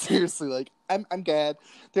 Seriously, like, I'm good.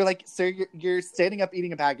 They're like, sir, you're standing up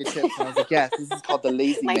eating a bag of chips. And I was like, yes, this is called the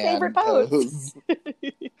lazy My man favorite pose.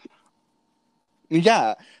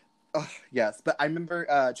 Yeah. Oh, yes, but I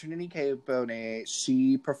remember Trinity K. Bonet,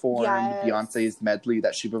 she performed Beyonce's medley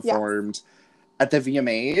that she performed at the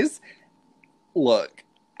VMAs. Look,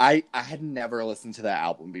 I had never listened to that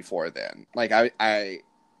album before then. Like, I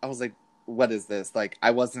was like, what is this? Like,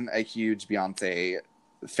 I wasn't a huge Beyonce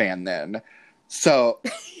fan then. So,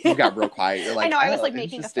 you got real quiet. You're like, I know, I was like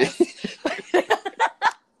making a fist.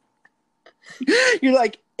 You're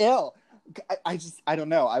like, ew. I don't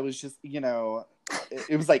know. I was just, you know,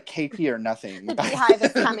 it was like KP or nothing. The Beehive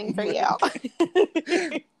is coming for you.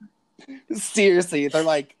 Seriously, they're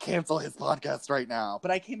like, cancel his podcast right now.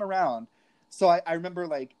 But I came around. So I remember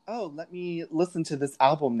like, oh, let me listen to this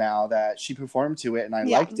album now that she performed to it and I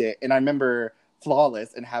liked it. And I remember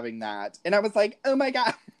Flawless and having that. And I was like, oh my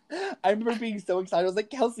God. I remember being so excited. I was like,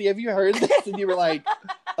 Kelsey, have you heard this? And you were like,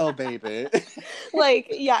 oh, baby. Like,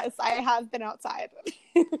 yes, I have been outside.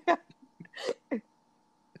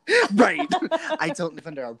 Right. I don't live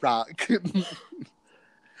under a rock.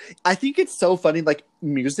 I think it's so funny, like,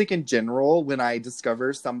 music in general, when I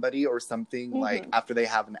discover somebody or something, like, after they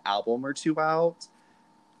have an album or two out,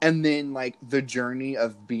 and then, like, the journey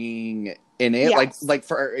of being in it. Like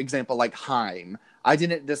for example, like, Haim. I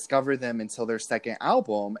didn't discover them until their second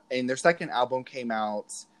album, and their second album came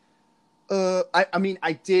out... I mean,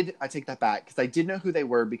 I take that back, because I did know who they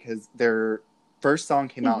were, because their first song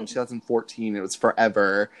came out in 2014, it was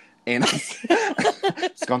Forever, and I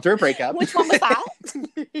was going through a breakup. Which one was that?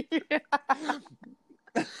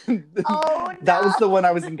 Oh, no. That was the one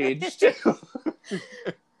I was engaged to. Oh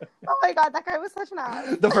my God, that guy was such an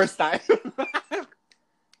ass. The first time.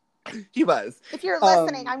 He was. If you're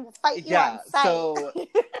listening, I'm going to fight you on sight. So...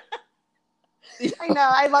 I know,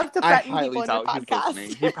 I love to threaten people in your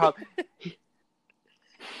podcast.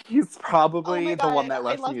 He's probably the one that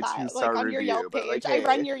left me a 2-star on review. your Yelp page. Like, hey. I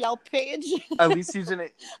run your Yelp page. At least you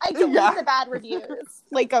didn't. I delete the bad reviews,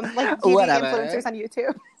 like beauty influencers on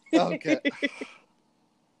YouTube. Okay.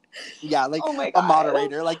 Yeah, like oh my God. A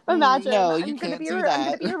moderator. Like, imagine. No, you can't do that. I'm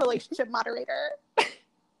gonna be a relationship moderator.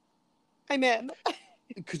 I'm in.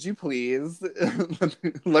 Could you please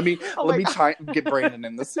let me try and get Brandon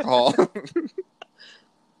in this call.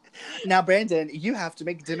 Now, Brandon, you have to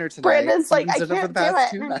make dinner tonight. Brandon's like, I can't do it.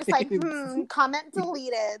 And I'm just like, comment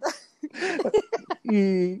deleted.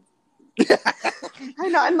 I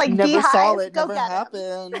know. I'm like, never saw it. Go never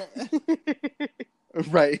happened.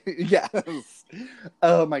 Right. Yes.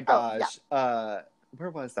 Oh my gosh.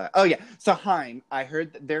 Where was that? Oh yeah. So Haim, I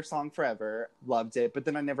heard their song Forever, loved it, but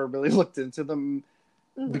then I never really looked into them.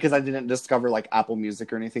 Because I didn't discover like Apple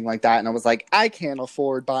Music or anything like that, and I was like, I can't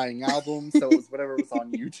afford buying albums, so it was whatever was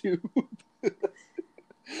on YouTube.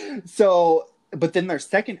 So, but then their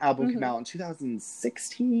second album came out in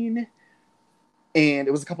 2016, and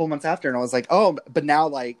it was a couple of months after, and I was like, oh, but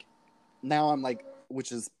now I'm like,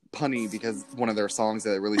 which is punny because one of their songs that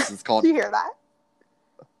they released is called. You hear that?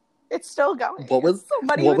 It's still going. What was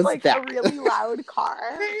like that? A really loud car.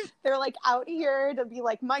 They're like out here to be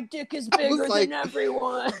like, my dick is bigger than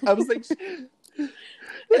everyone. I was like,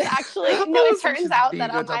 but actually, no. It turns out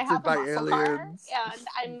that I have a muscle car,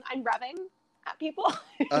 and I'm revving at people.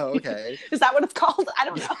 Oh, okay. Is that what it's called? I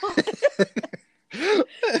don't know.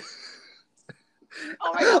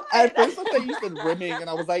 Oh my God. At first I thought you said rimming, and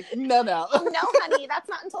I was like, no. No, honey, that's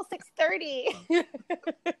not until 6:30.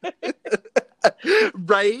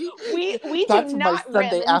 Right? We do not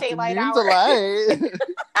rim in daylight hours.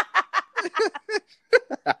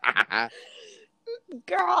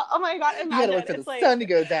 Girl, oh my God, imagine. You gotta wait for the sun to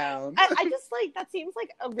go down. I just like, that seems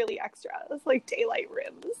like a really extra. It's like daylight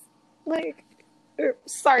rims. Like,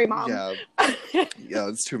 sorry, Mom. Yeah,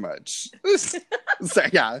 it's too much. So,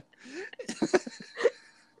 yeah.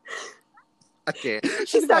 Okay.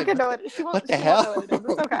 She's not gonna know it. She won't. What the she hell? Won't know what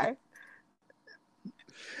it is. It's okay.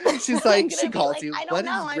 She's like, she calls like, you. I don't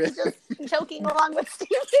know. I'm just joking along with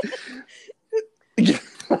Steven.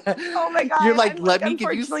 Oh my god! You're like, let me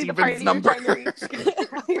give you Steven's number. I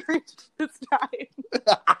reached this time.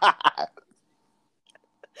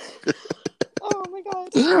 Oh my god!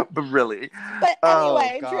 But really. But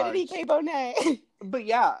anyway, Trinity K. Bonet. But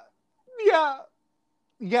yeah,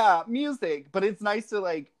 music. But it's nice to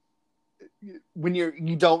like when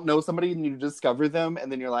you don't know somebody and you discover them,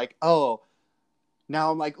 and then you're like, oh. Now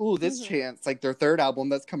I'm like, ooh, this Chance, like their third album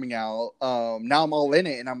that's coming out. Now I'm all in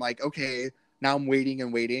it, and I'm like, okay, now I'm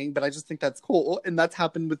waiting. But I just think that's cool, and that's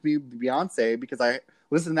happened with me with Beyonce because I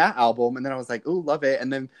listened to that album, and then I was like, ooh, love it.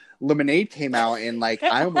 And then Lemonade came out, and like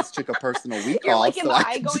I almost took a personal week You're off. Like, am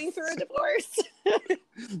I going through a divorce?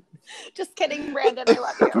 Just kidding, Brandon. I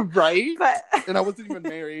love you. Right? But... And I wasn't even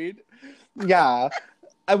married. Yeah.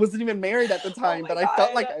 I wasn't even married at the time, but I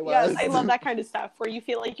felt like I was. Yes, I love that kind of stuff where you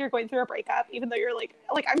feel like you're going through a breakup, even though you're like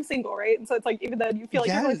I'm single, right? And so it's like even though you feel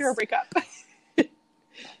like you're going through a breakup.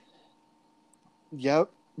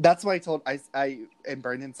 Yep. That's why I told and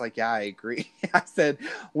Brandon's like, yeah, I agree. I said,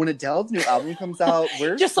 when Adele's new album comes out,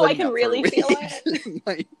 we're just so I can really feel it.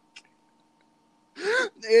 Like,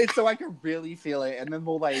 so I can really feel it, and then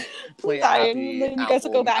we'll like play a happy and then you guys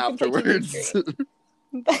will go back afterwards.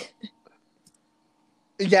 And play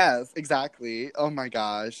Yes, exactly. Oh my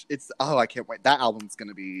gosh. I can't wait. That album's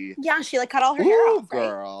gonna be... Yeah, she like cut all her hair off,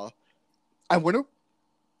 girl. Right? I wonder...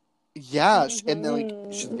 Yeah, and then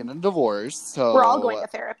like she's getting a divorce, so... We're all going to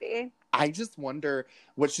therapy. I just wonder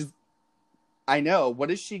what she's... I know.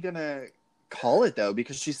 What is she gonna call it, though?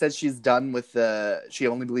 Because she said she's done with she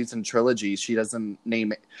only believes in trilogy. She doesn't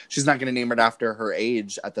name it... She's not gonna name it after her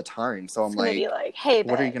age at the time, so I'm like... Hey,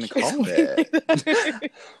 what are you gonna call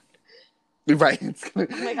it? Right, it's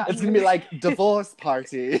gonna be like divorce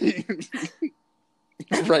party.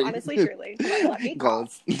 Right. Honestly, truly. Let me call.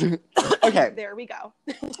 Okay. There we go.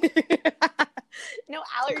 No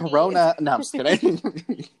allergies. Corona. No, I'm just kidding.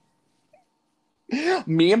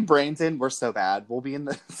 Me and Brandon, we're so bad. We'll be in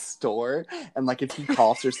the store, and like if he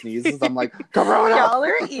coughs or sneezes, I'm like, Corona. Y'all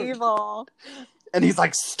are evil. And he's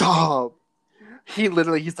like, stop. He's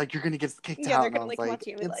like, you're gonna get kicked out. Yeah, they're gonna like come up to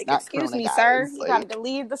you and be like, excuse Corona, me, guys. sir, you have to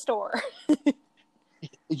leave the store.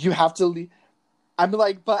 You have to leave. I'm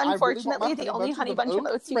like, but unfortunately, I really the only honey bunch of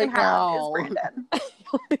oats you right can have is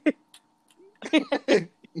Brandon.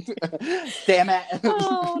 Damn it.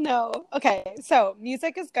 Oh no. Okay, so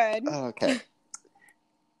music is good. Okay.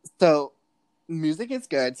 So music is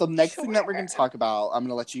good. So next thing that we're going to talk about, I'm going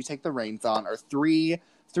to let you take the reins on, are three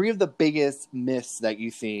of the biggest myths that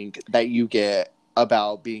you think that you get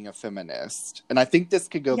about being a feminist. And I think this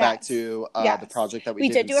could go back to the project that we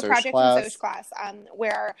did do a project in Social class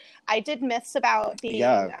where I did myths about being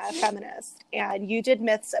a feminist, and you did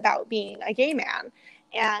myths about being a gay man.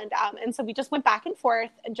 And so we just went back and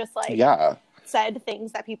forth and just like said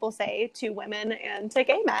things that people say to women and to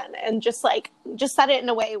gay men, and just said it in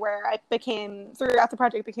a way where it became, throughout the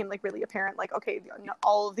project, became like really apparent, like, okay,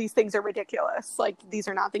 all of these things are ridiculous. Like, these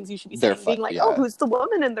are not things you should be saying. Being like, oh, who's the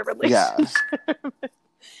woman in the relationship? Yeah.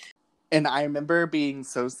 And I remember being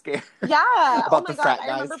so scared. Yeah. About the frat guys.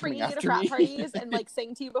 I remember bringing you to frat parties and like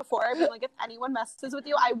saying to you before, being like, if anyone messes with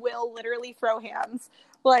you, I will literally throw hands.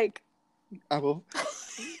 Like, I will.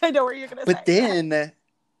 I know what you're gonna say. But then,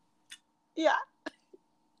 yeah.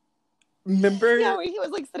 Remember? Yeah, where he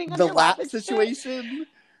was like sitting on the your lap lap situation,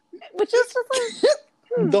 which is just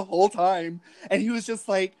like the whole time, and he was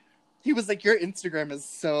like, your Instagram is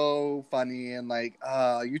so funny, and like,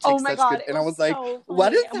 you take such good. And I was like, so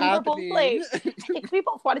what is happening? I think we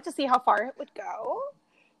both wanted to see how far it would go.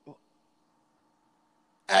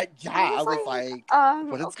 I was like,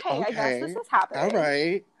 what is okay? I guess this is happening. All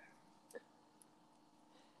right.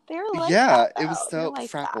 They're like it was so like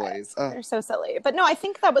frat boys. They're so silly. But no, I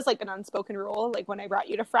think that was like an unspoken rule. Like when I brought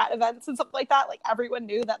you to frat events and stuff like that, like everyone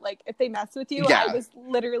knew that like if they messed with you, I was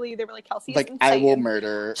literally, they were like, Kelsey is insane. I will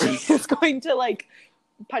murder. She's going to like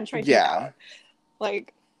punch my teeth out.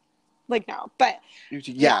 Like no, but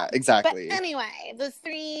exactly. But anyway, those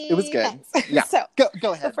three. It was good. Things. Yeah. So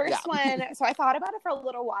go ahead. The first one. So I thought about it for a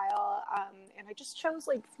little while, and I just chose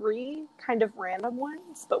like three kind of random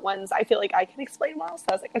ones, but ones I feel like I can explain well. So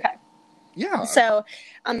I was like, okay. Yeah. So,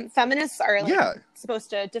 feminists are like supposed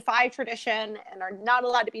to defy tradition and are not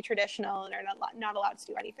allowed to be traditional and are not allowed to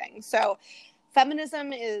do anything. So.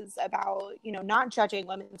 Feminism is about, not judging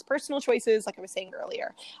women's personal choices, like I was saying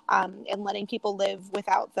earlier, and letting people live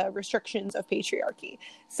without the restrictions of patriarchy.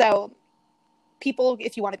 So people,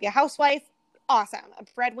 if you want to be a housewife, awesome. A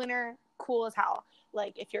breadwinner, cool as hell.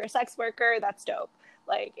 Like, if you're a sex worker, that's dope.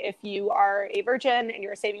 Like, if you are a virgin and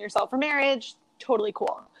you're saving yourself for marriage, totally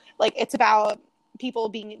cool. Like, it's about people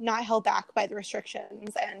being not held back by the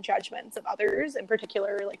restrictions and judgments of others, in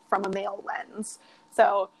particular, like, from a male lens.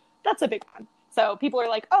 So that's a big one. So people are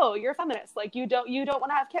like, oh, you're a feminist. Like, you don't want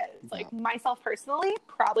to have kids. Like, myself personally,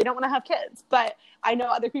 probably don't want to have kids. But I know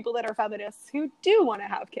other people that are feminists who do want to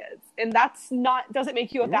have kids. And doesn't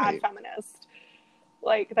make you a bad feminist.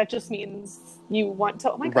 Like, that just means you want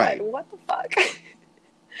to, oh my God, what the fuck?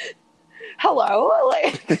 Hello?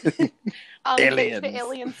 Like, aliens. The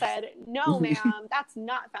alien said, no, ma'am, that's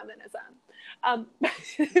not feminism.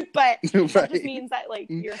 But that just means that, like,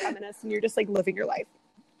 you're a feminist and you're just, like, living your life.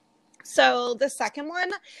 So the second one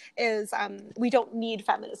is we don't need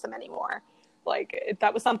feminism anymore. Like,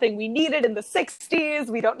 that was something we needed in the 60s.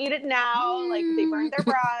 We don't need it now. Like, they burned their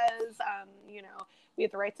bras. You know, we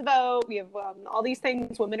have the right to vote. We have all these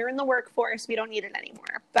things. Women are in the workforce. We don't need it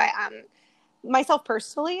anymore. But myself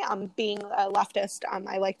personally, being a leftist,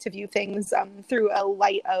 I like to view things through a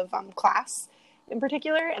light of class in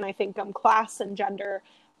particular. And I think class and gender,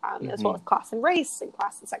 as well as class and race and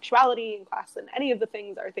class and sexuality and class and any of the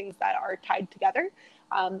things are things that are tied together.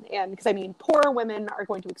 And because, I mean, poor women are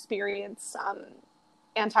going to experience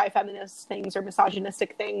anti-feminist things or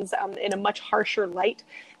misogynistic things in a much harsher light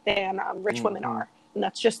than rich women are. And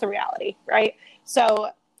that's just the reality, right? So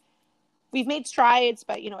we've made strides,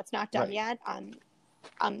 but, you know, it's not done yet. And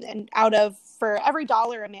for every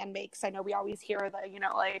dollar a man makes, I know we always hear the, you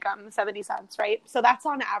know, like 70 cents, right? So that's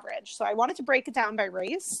on average. So I wanted to break it down by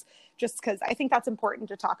race, just because I think that's important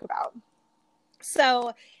to talk about.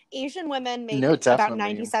 So Asian women make about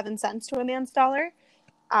 97 cents to a man's dollar.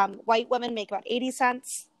 White women make about 80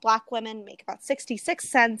 cents. Black women make about 66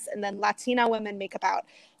 cents. And then Latina women make about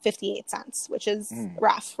 58 cents, which is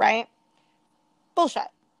rough, right? Bullshit.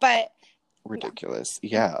 But ridiculous.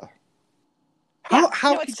 Yeah.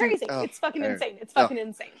 How it's crazy. It's fucking insane. It's fucking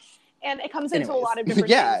insane. And it comes into a lot of different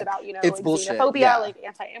things about, you know, it's like xenophobia, like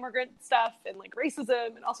anti-immigrant stuff, and like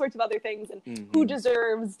racism and all sorts of other things, and who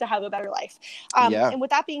deserves to have a better life. And with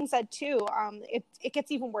that being said, too, it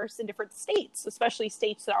gets even worse in different states, especially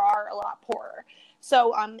states that are a lot poorer.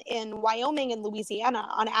 So in Wyoming and Louisiana,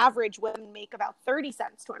 on average, women make about 30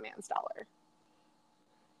 cents to a man's dollar.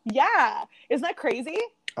 Yeah. Isn't that crazy?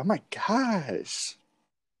 Oh my gosh.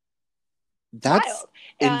 That's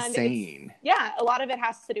insane. A lot of it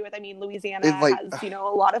has to do with, I mean, Louisiana has, you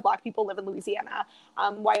know, a lot of Black people live in Louisiana.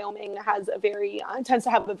 Wyoming has tends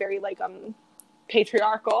to have a very, like,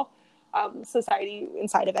 patriarchal society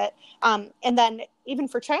inside of it. And then even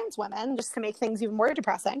for trans women, just to make things even more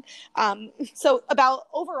depressing. So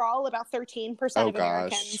about 13% of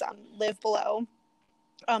Americans live below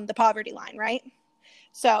the poverty line, right?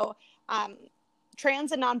 So,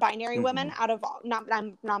 trans and non-binary women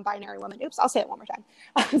non-binary women. Oops, I'll say it one more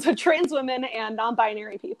time. So trans women and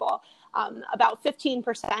non-binary people, about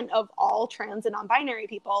 15% of all trans and non-binary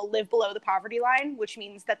people live below the poverty line, which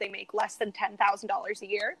means that they make less than $10,000 a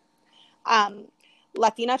year.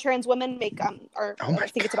 Latina trans women make, I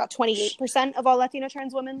think it's about 28% of all Latina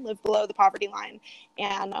trans women live below the poverty line.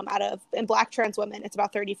 And and Black trans women, it's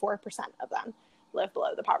about 34% of them live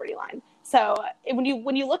below the poverty line. So when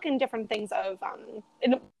you look in different things of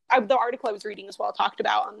the article I was reading as well talked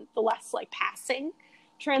about the less like passing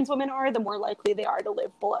trans women are, the more likely they are to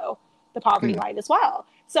live below the poverty line as well.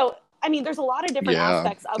 So I mean, there's a lot of different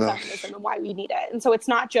aspects of feminism and why we need it. And so it's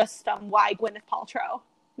not just why Gwyneth Paltrow,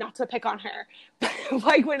 not to pick on her, but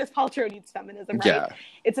why Gwyneth Paltrow needs feminism, right? Yeah.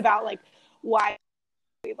 It's about like why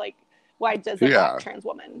does a Black trans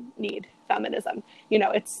woman need feminism? You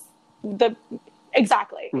know, it's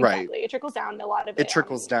Exactly. It trickles down. A lot of it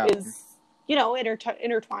trickles down. Is, you know,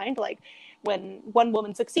 intertwined. Like when one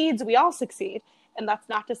woman succeeds, we all succeed. And that's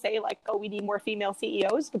not to say like, oh, we need more female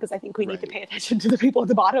CEOs, because I think we need to pay attention to the people at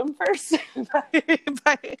the bottom first.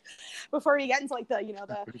 but before we get into like the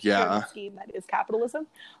pyramid scheme that is capitalism.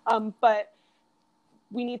 But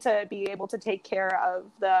we need to be able to take care of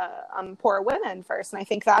the poor women first. And I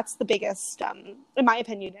think that's the biggest, in my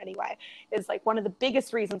opinion anyway, is like one of the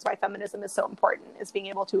biggest reasons why feminism is so important, is being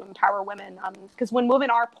able to empower women. Because when women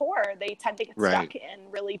are poor, they tend to get stuck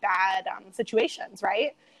in really bad situations,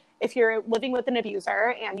 right? If you're living with an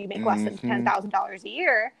abuser and you make less than $10,000 a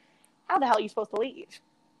year, how the hell are you supposed to leave?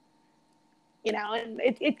 You know, and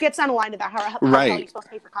it gets on a line about how the hell are you supposed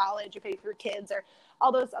to pay for college, you pay for your kids, or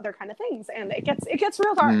all those other kind of things. And it gets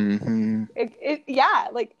real dark.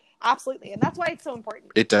 Like absolutely. And that's why it's so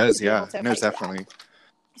important. It does. Yeah. No, definitely.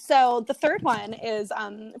 So the third one is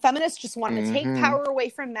feminists just want to take power away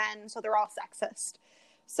from men. So they're all sexist.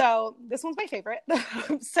 So this one's my favorite.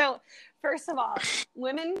 So first of all,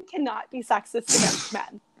 women cannot be sexist against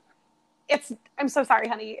men. I'm so sorry,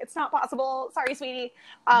 honey. It's not possible. Sorry, sweetie.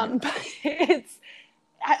 But it's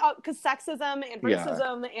because sexism and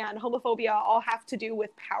racism and homophobia all have to do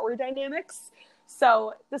with power dynamics.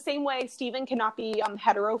 So the same way Steven cannot be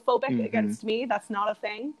heterophobic against me, that's not a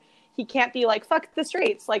thing. He can't be like, fuck the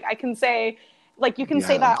straights. Like, I can say, like, you can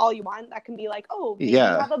say that all you want. That can be like, oh, maybe you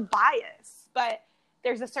have a bias. But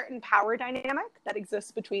there's a certain power dynamic that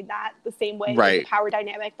exists between that. The same way there's a power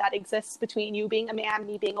dynamic that exists between you being a man,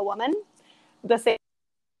 me being a woman. The same.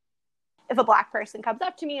 If a Black person comes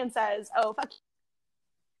up to me and says, oh, fuck you,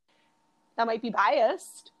 that might be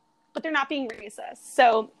biased, but they're not being racist.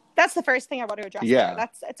 So that's the first thing I want to address there.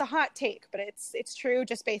 It's a hot take, but it's true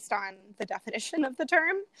just based on the definition of the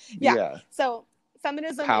term. So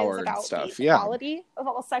feminism is about the equality of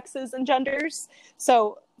all sexes and genders.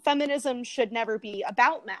 So feminism should never be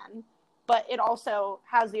about men, but it also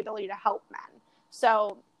has the ability to help men.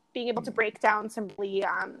 So being able to break down some really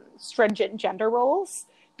stringent gender roles,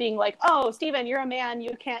 being like, oh, Steven, you're a man,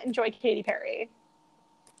 you can't enjoy Katy Perry.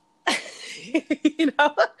 You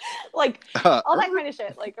know, like all that kind of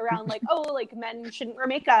shit, like around like, oh, like men shouldn't wear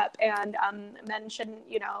makeup and men shouldn't,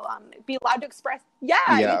 you know, be allowed to express. You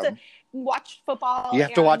need to watch football. You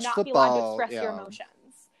have to watch football. Be allowed to express your emotions,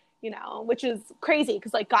 you know, which is crazy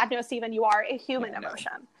because, like, God knows, Steven, you are a human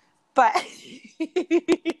emotion. But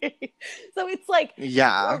so it's like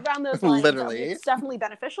around those lines, literally, it's definitely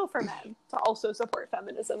beneficial for men to also support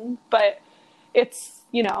feminism, but it's,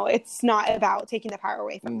 you know, it's not about taking the power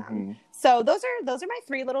away from them. So those are my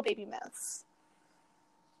 3 little baby myths.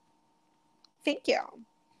 Thank you.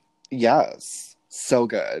 Yes, so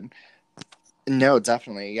good. No,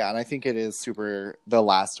 definitely, and I think it is super. The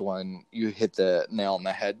last one, you hit the nail on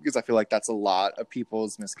the head, because I feel like that's a lot of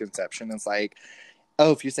people's misconception. It's like,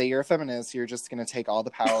 oh, if you say you're a feminist, you're just going to take all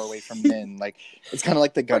the power away from men. Like, it's kind of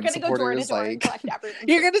like the gun supporters. Like,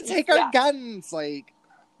 you're going to take our guns. Like,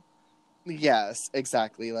 yes,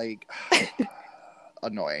 exactly. Like,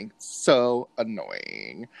 annoying. So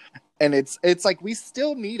annoying. And it's like, we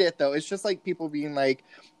still need it, though. It's just like people being like,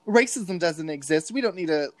 racism doesn't exist. We don't need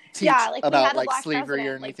to teach about, like, slavery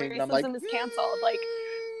or anything. Like, racism is canceled. Like...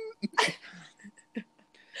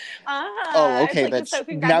 oh, okay, like, bitch. So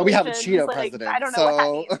now we have a Cheeto president. I don't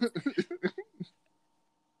know what that means.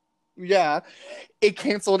 Yeah, it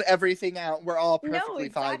canceled everything out. We're all perfectly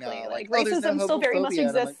fine now. Like, racism still very much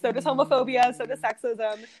exists. So does homophobia. So does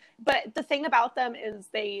sexism. But the thing about them is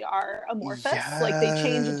they are amorphous. Like, they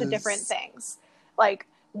change into different things. Like,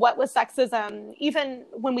 what was sexism? Even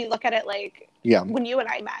when we look at it, like, when you and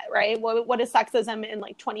I met, right? What is sexism in,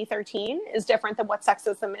 like, 2013 is different than what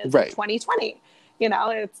sexism is in 2020. You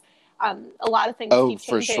know, it's a lot of things keep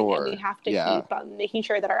changing, and we have to keep making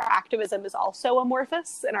sure that our activism is also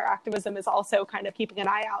amorphous, and our activism is also kind of keeping an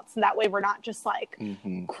eye out, so that way we're not just like,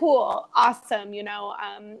 cool, awesome, you know,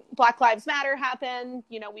 Black Lives Matter happened,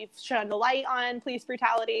 you know, we've shined a light on police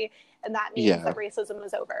brutality, and that means that racism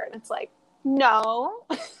is over. And it's like, no,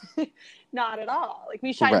 not at all. Like,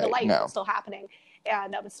 we shine the light, and it's still happening.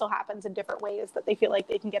 And it still happens in different ways that they feel like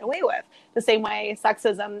they can get away with. The same way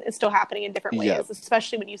sexism is still happening in different ways,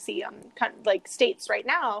 especially when you see kind of like states right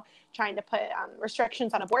now trying to put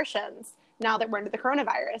restrictions on abortions now that we're into the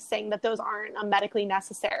coronavirus, saying that those aren't medically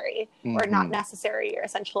necessary or not necessary or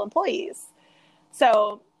essential employees.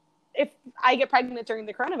 So if I get pregnant during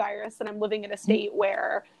the coronavirus and I'm living in a state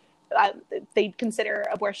where they consider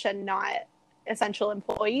abortion not essential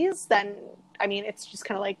employees, then, I mean, it's just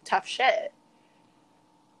kind of like tough shit.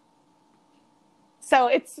 So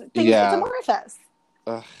it's amorphous.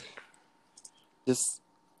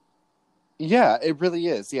 It really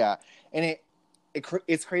is. Yeah, and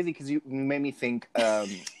it's crazy because you made me think. I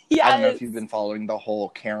don't know if you've been following the whole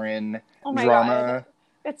Karen drama. God.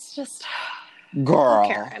 It's just girl.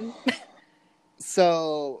 Karen.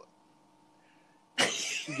 So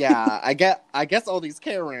yeah, I guess all these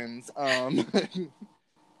Karens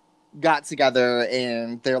got together,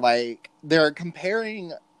 and they're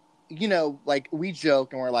comparing. You know, like, we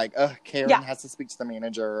joke and we're like, ugh, Karen has to speak to the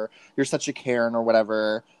manager. You're such a Karen or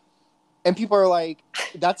whatever. And people are like,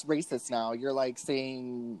 that's racist now. You're like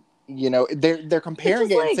saying, you know, they're comparing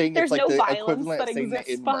it and saying it's like the equivalent of saying the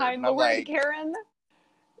N-word. Behind the word Karen.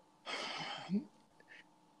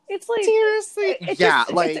 It's like, seriously?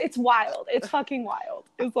 It's wild. It's fucking wild,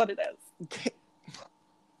 is what it is.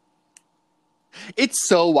 It's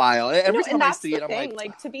so wild. Every time I see it, I'm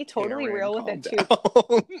like, to be totally real with it too.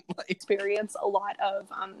 Experience a lot of,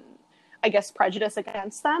 I guess, prejudice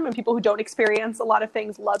against them, and people who don't experience a lot of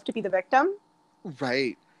things love to be the victim.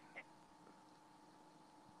 Right.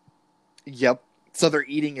 Yep. So they're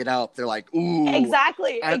eating it up. They're like, ooh.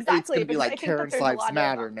 Exactly. It's going to be like Karen's Lives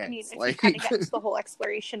Matter next. I mean, if you kind of get into the whole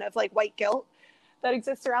exploration of like white guilt that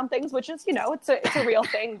exists around things, which is, it's a real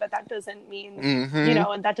thing, but that doesn't mean,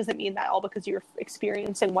 and that doesn't mean that all because you're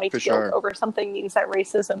experiencing white guilt over something means that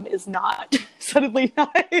racism is not suddenly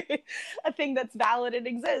not a thing that's valid and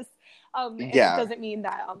exists. And it doesn't mean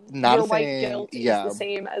that your white guilt is the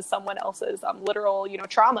same as someone else's literal,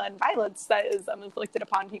 trauma and violence that is inflicted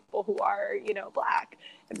upon people who are, Black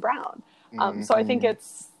and brown. So I think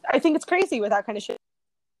it's crazy with that kind of shit.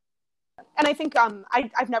 And I think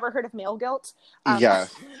I've never heard of male guilt. I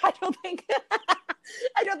don't think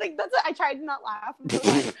that's it. I tried to not laugh.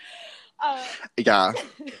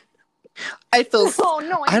 I feel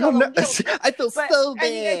I don't know. I feel so bad.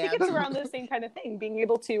 I think it's around the same kind of thing. Being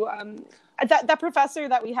able to that professor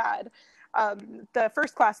that we had, the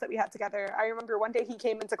first class that we had together. I remember one day he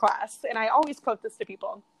came into class, and I always quote this to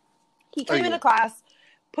people. He came into class,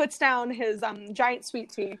 puts down his giant sweet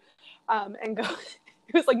tea, and goes.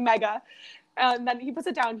 It was like mega, and then he puts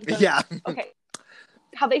it down. He goes, okay.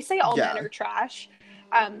 How they say all men are trash.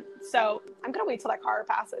 So I'm gonna wait till that car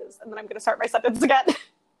passes, and then I'm gonna start my sentence again.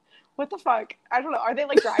 What the fuck? I don't know. Are they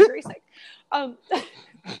like drag racing?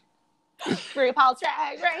 RuPaul's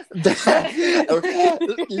Drag Race.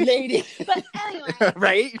 Lady. But anyway.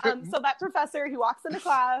 Right? So that professor, he walks into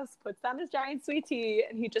class, puts down his giant sweet tea,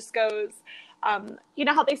 and he just goes, you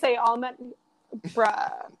know how they say all men,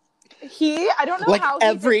 bruh. I don't know how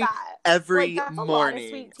he did that. Every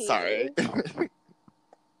morning. Sorry.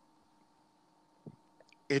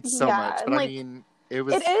 It's so much. But I mean, it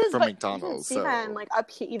was from McDonald's. Steven, so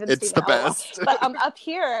it's the best. But up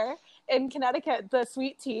here in Connecticut, the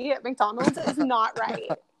sweet tea at McDonald's is not right.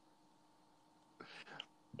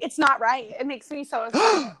 It's not right. It makes me so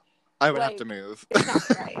upset. I would have to move. It's not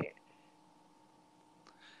right.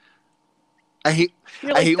 I hate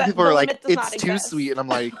when people are like, it's too sweet, and I'm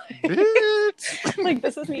like, bitch. Like,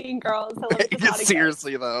 this is Mean Girls.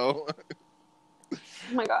 Seriously, though.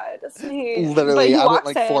 Oh my god, that's me. Literally, I went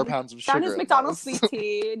like 4 pounds of sugar. Down his McDonald's sweet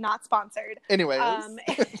tea, not sponsored. Anyways.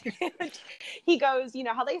 He goes, you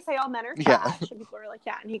know how they say all men are trash? And people are like,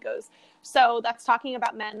 yeah. And he goes, so that's talking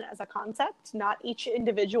about men as a concept, not each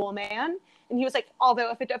individual man. And he was like,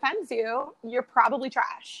 although if it offends you, you're probably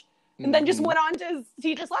trash. And then just went on to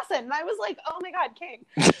teach his lesson. And I was like, oh my god, king.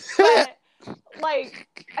 But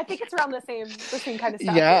like, I think it's around the same kind of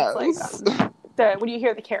stuff. Yeah. It's like, when you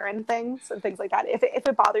hear the Karen things and things like that, if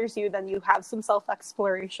it bothers you, then you have some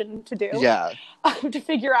self-exploration to do. Yeah. To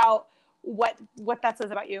figure out what that says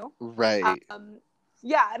about you. Right.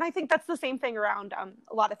 Yeah, and I think that's the same thing around a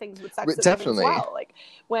lot of things with sexism Definitely. As well. Like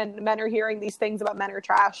when men are hearing these things about men are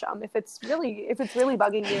trash, if it's really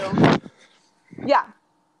bugging you, yeah.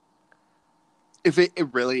 If it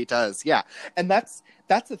really does, yeah. And that's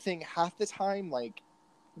the thing. Half the time, like,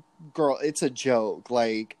 girl, it's a joke.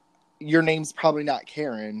 Like, your name's probably not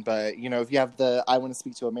Karen, but, you know, if you have the I want to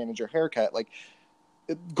speak to a manager haircut, like,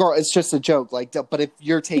 girl, it's just a joke. Like, but if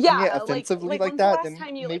you're taking it offensively like that, then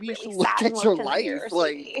maybe you should look at your life.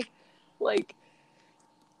 Like,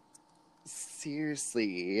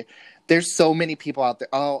 seriously. There's so many people out there.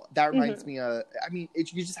 Oh, that reminds me of, I mean,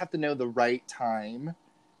 you just have to know the right time.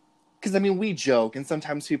 Because, I mean, we joke, and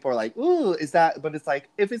sometimes people are like, ooh, is that... But it's like,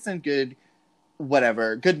 if it's in good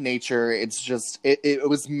nature, it's just... It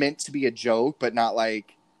was meant to be a joke, but not,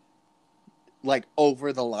 like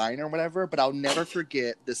over the line or whatever. But I'll never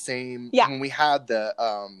forget the same... Yeah. When we had the...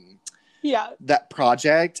 that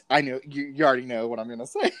project. I know... You already know what I'm going to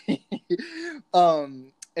say.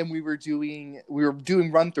 And we were doing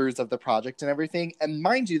run-throughs of the project and everything. And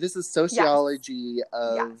mind you, this is sociology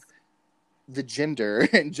of... the gender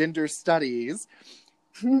and gender studies,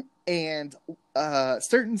 and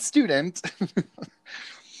certain student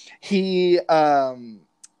he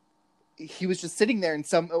was just sitting there, and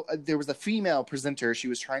there was a female presenter. She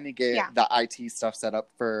was trying to get the IT stuff set up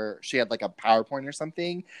she had like a PowerPoint or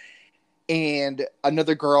something, and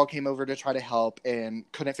another girl came over to try to help and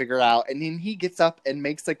couldn't figure it out. And then he gets up and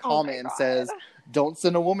makes a comment and says, "Don't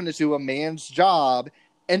send a woman to do a man's job."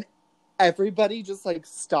 And everybody just like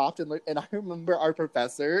stopped and looked, and I remember our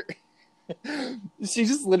professor. She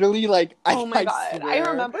just literally like, oh my god! I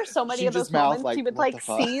remember so many of those moments. Like, you would like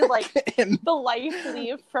see like the life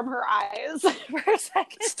leave from her eyes for a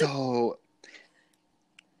second. So,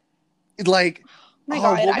 like, oh my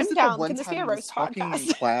god, I'm down. Can this be a roast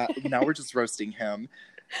podcast? Now we're just roasting him.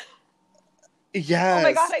 Yes, oh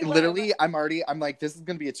my god, literally, I'm like, this is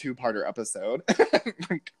gonna be a 2-parter episode.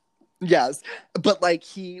 Yes, but like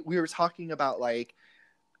we were talking about like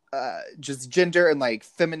just gender and like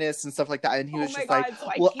feminist and stuff like that. And he was just like, so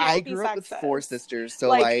well, I grew up with 4 sisters, so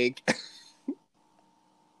like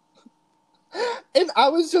and I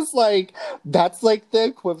was just like, that's like the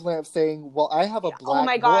equivalent of saying, well, I have a black, oh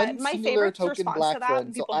my God, my favorite token black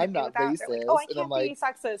friend, so I'm not racist. Like, oh, I can't be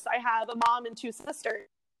sexist. I have a mom and 2 sisters.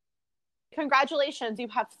 Congratulations, you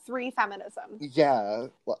have 3 feminisms. Yeah.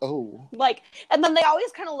 Oh. Like, and then they always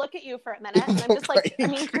kind of look at you for a minute, and I'm just like, I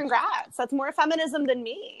mean, congrats. That's more feminism than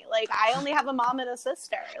me. Like, I only have a mom and a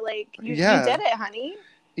sister. Like, you did it, honey.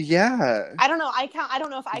 Yeah. I don't know. I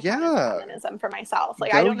don't know if I count as feminism for myself.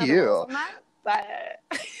 Like, I don't know the rules on that,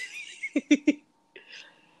 but.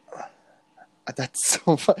 That's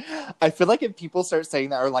so fun. I feel like if people start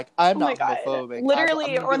saying that, or like, I'm not homophobic.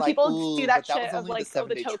 Literally, or when like, people do that shit of like, oh,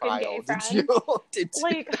 the token gay friend.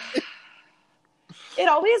 Like, it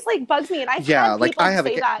always like bugs me. And I've had people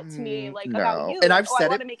say that to me, like, about you. And like, I've said I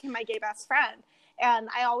want to make him my gay best friend. And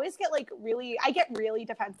I always get like really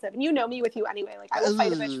defensive. And you know me with you anyway. Like, I will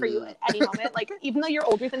fight a bitch for you at any moment. Like, even though you're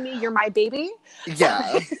older than me, you're my baby.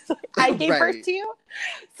 Yeah. I gave birth to you.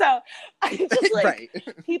 So I just like,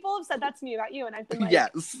 people have said that to me about you. And I've been like,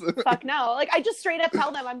 yes. Fuck no. Like, I just straight up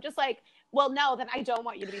tell them, I'm just like, well, no, then I don't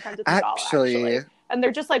want you to be friends with me at all, actually. And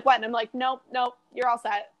they're just like, what? And I'm like, nope, you're all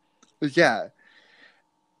set. Yeah.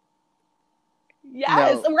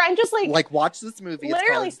 Yes, where I'm just like watch this movie.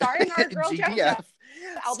 Literally starring our girl JoJo.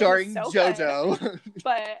 Starring JoJo. Good,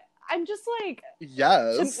 but I'm just like,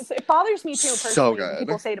 yes, it bothers me too personally so good. When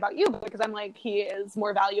people say it about you, because I'm like, he is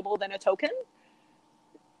more valuable than a token.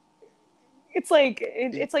 It's like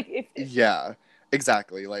if yeah,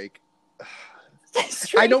 exactly. Like,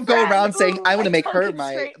 I don't go around saying I want to make her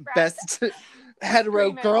my best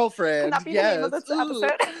hetero girlfriend. Yes,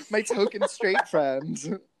 my token straight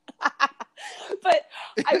friend. But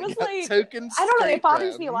I was like, I don't know, it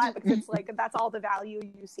bothers me a lot, because it's like, that's all the value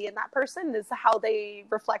you see in that person, is how they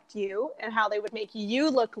reflect you and how they would make you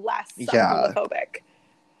look less homophobic.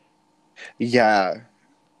 Yeah.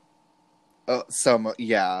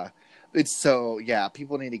 It's so,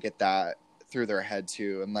 people need to get that through their head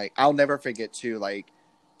too. And like, I'll never forget too, like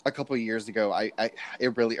a couple of years ago,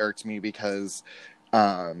 it really irked me because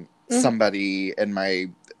somebody in my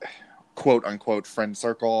quote unquote friend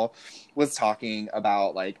circle was talking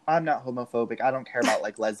about like, I'm not homophobic, I don't care about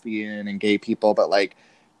like lesbian and gay people, but like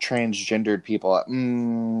transgendered people,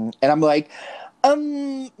 and I'm like,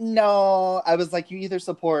 no. I was like, you either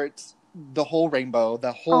support the whole rainbow,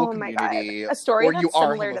 the whole community, a story or that's you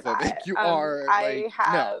are similar homophobic. To that. You are I like,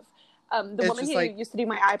 have the woman who like, used to do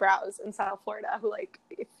my eyebrows in South Florida, who, like,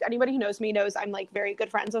 if anybody who knows me knows I'm like very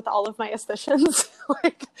good friends with all of my estheticians.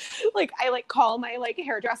 like I like call my like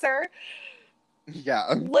hairdresser.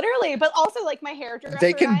 Yeah. Literally, but also like my hairdresser.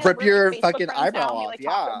 They can rip your fucking eyebrow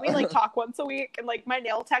off. We like talk once a week, and like my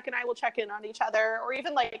nail tech and I will check in on each other, or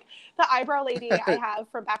even like the eyebrow lady I have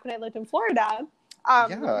from back when I lived in Florida.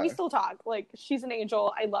 We still talk. Like, she's an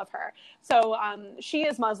angel. I love her. So she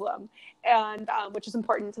is Muslim, and which is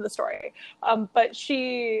important to the story. But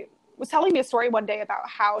she was telling me a story one day about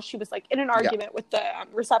how she was like in an argument with the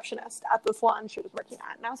receptionist at the salon she was working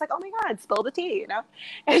at, and I was like, oh my God, spill the tea, you know?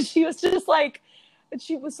 And she was just like,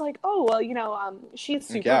 oh, well, you know, she's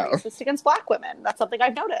super racist against Black women. That's something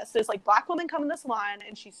I've noticed. There's like Black women come in the salon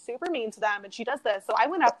and she's super mean to them, and she does this. So I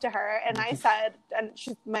went up to her and I said, and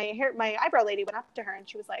my eyebrow lady went up to her and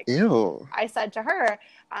she was like, ew. I said to her,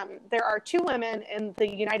 there are 2 women in the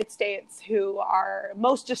United States who are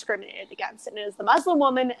most discriminated against, and it is the Muslim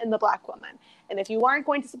woman and the Black woman. And if you aren't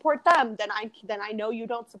going to support them, then I know you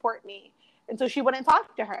don't support me. And so she wouldn't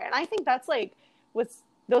talk to her. And I think that's like with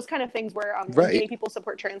those kind of things where when gay people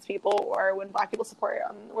support trans people, or when Black people support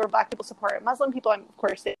Muslim people, and of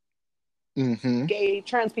course gay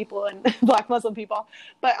trans people and Black Muslim people.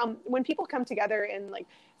 But when people come together and like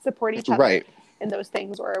support each other in those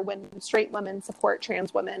things, or when straight women support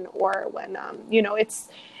trans women, or when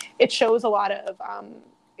it shows a lot of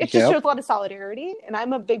shows a lot of solidarity. And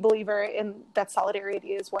I'm a big believer in that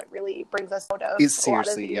solidarity is what really brings us out of a lot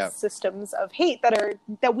of these systems of hate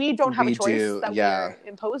that we don't have a choice, that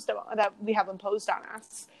we have imposed on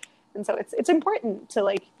us. And so it's important to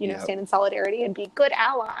like, stand in solidarity and be good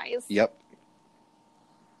allies.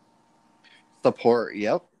 Support.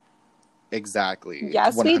 Exactly.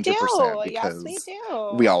 Yes, 100%, we do. Yes, we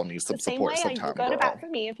do. We all need some support sometimes. You go to bat for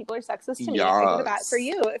me if people are sexist to me. I go to bat for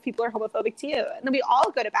you if people are homophobic to you. And then we all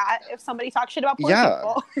go to bat if somebody talks shit about poor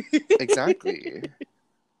people. Exactly.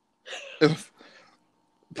 I'm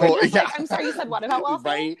sorry, you said what about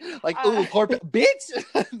welfare? Right? Like, ooh, poor bitch.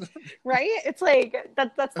 Right? It's like,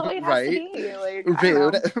 that's the way it has to be. Like,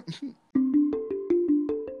 rude.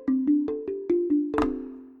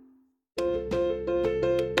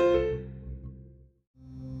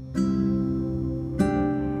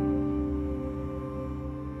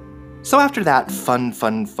 So after that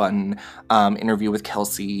fun interview with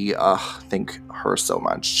Kelsey, thank her so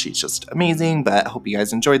much. She's just amazing, but I hope you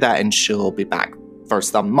guys enjoyed that, and she'll be back for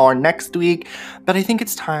some more next week. But I think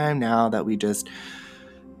it's time now that we just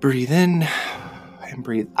breathe in and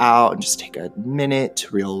breathe out and just take a minute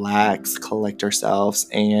to relax, collect ourselves,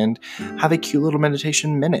 and have a cute little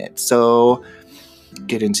meditation minute. So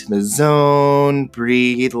get into the zone,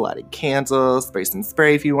 breathe, light a candle, spray some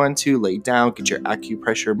spray if you want to, lay down, get your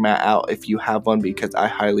acupressure mat out if you have one, because I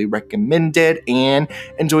highly recommend it, and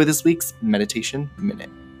enjoy this week's meditation minute.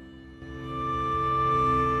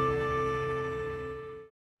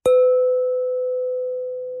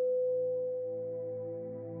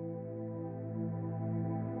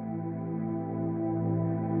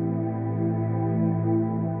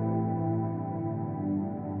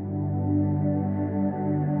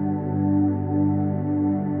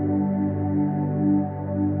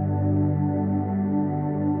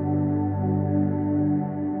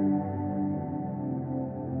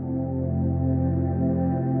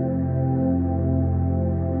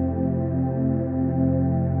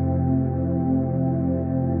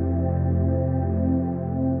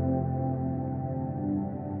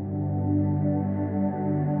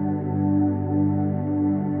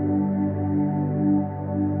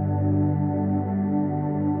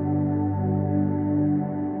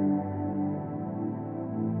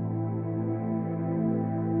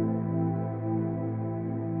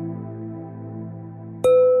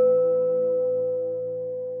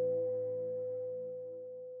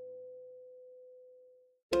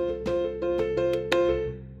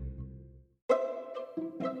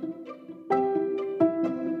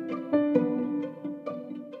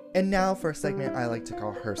 And now for a segment I like to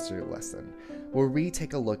call History Lesson, where we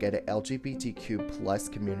take a look at an LGBTQ plus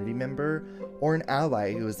community member or an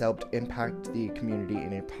ally who has helped impact the community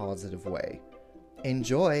in a positive way.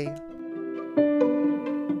 Enjoy!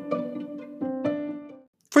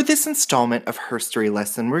 For this installment of History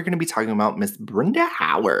Lesson, we're going to be talking about Miss Brenda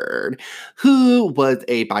Howard, who was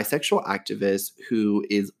a bisexual activist who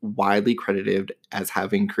is widely credited as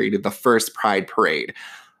having created the first Pride Parade.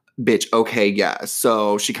 Bitch, okay, yeah.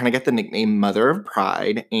 So she kind of got the nickname Mother of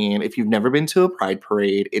Pride. And if you've never been to a Pride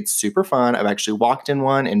Parade, it's super fun. I've actually walked in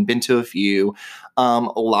one and been to a few.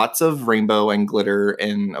 Lots of rainbow and glitter,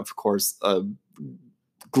 and of course,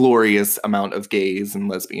 glorious amount of gays and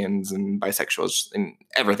lesbians and bisexuals and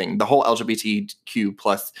everything. The whole LGBTQ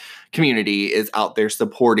plus community is out there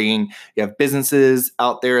supporting. You have businesses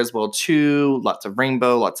out there as well too. Lots of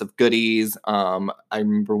rainbow, lots of goodies. I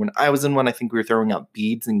remember when I was in one, I think we were throwing out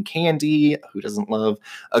beads and candy. Who doesn't love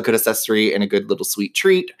a good accessory and a good little sweet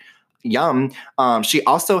treat? Yum. She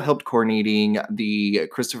also helped coordinating the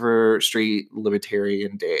Christopher Street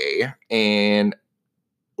Libertarian Day and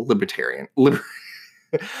Liberation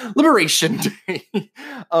Day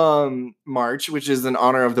March, which is in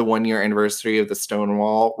honor of the 1-year anniversary of the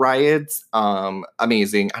Stonewall riots.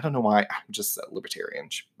 Amazing. I don't know why. I'm just a libertarian.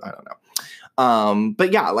 I don't know.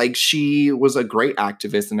 But yeah, like, she was a great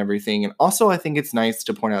activist and everything. And also, I think it's nice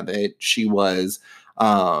to point out that she was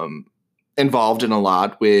involved in a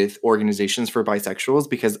lot with organizations for bisexuals,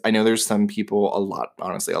 because I know there's some people, a lot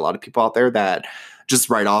of people out there that just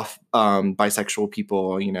write off bisexual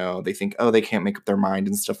people. You know, they think, oh, they can't make up their mind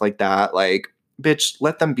and stuff like that. Like, bitch,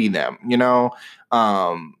 let them be them, you know?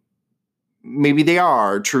 Maybe they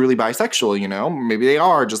are truly bisexual, you know? Maybe they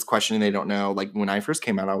are just questioning, they don't know. Like, when I first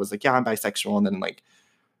came out, I was like, yeah, I'm bisexual. And then, like,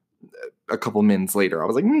 a couple minutes later, I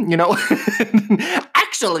was like, you know,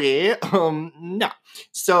 actually, no.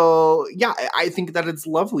 So yeah, I think that it's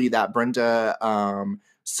lovely that Brenda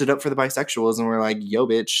stood up for the bisexuals, and we're like, yo,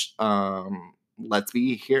 bitch, let's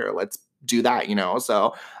be here. Let's do that, you know?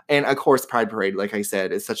 So, and of course, Pride Parade, like I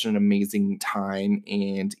said, is such an amazing time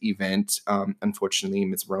and event. Unfortunately,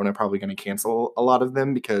 Ms. Rona probably going to cancel a lot of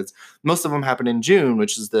them, because most of them happen in June,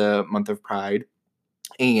 which is the month of Pride.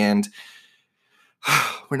 And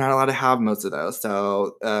we're not allowed to have most of those.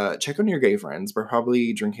 So check on your gay friends. We're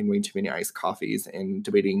probably drinking way too many iced coffees and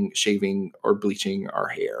debating shaving or bleaching our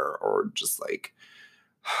hair, or just like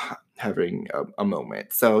having a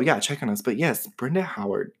moment. So yeah, check on us. But yes, Brenda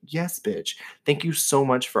Howard, yes, bitch. Thank you so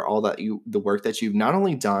much for all the work that you've not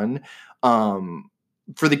only done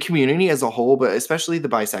for the community as a whole, but especially the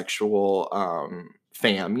bisexual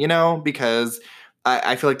fam, you know, because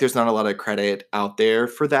I feel like there's not a lot of credit out there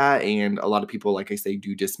for that. And a lot of people, like I say,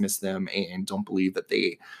 do dismiss them and don't believe that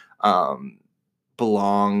they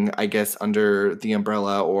belong, I guess, under the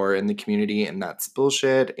umbrella or in the community. And that's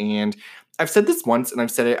bullshit. And I've said this once, and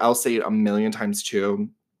I'll say it a million times too.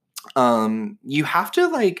 You have to,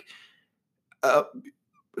 like,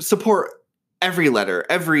 support every letter,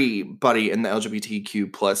 everybody in the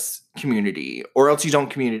LGBTQ plus community, or else you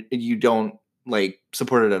don't like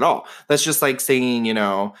support it at all. That's just like saying, you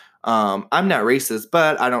know, I'm not racist,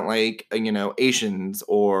 but I don't like, you know, Asians,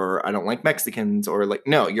 or I don't like Mexicans, or like,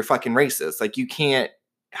 no, you're fucking racist. Like, you can't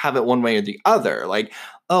have it one way or the other. Like,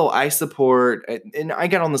 oh, I support, and I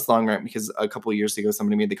got on this long rant because a couple of years ago,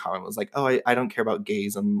 somebody made the comment, was like, oh, I don't care about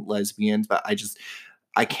gays and lesbians, but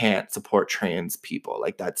I can't support trans people.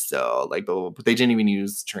 Like, that's so, like, but they didn't even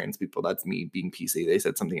use trans people. That's me being PC. They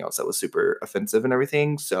said something else that was super offensive and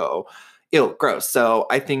everything. So, ew, gross. So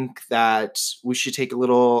I think that we should take a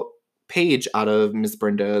little page out of Miss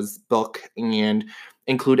Brenda's book and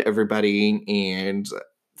include everybody and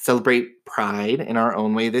celebrate Pride in our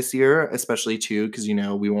own way this year, especially too, because, you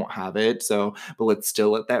know, we won't have it. So, but let's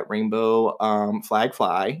still let that rainbow flag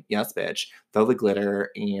fly. Yes, bitch. Throw the glitter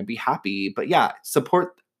and be happy. But yeah,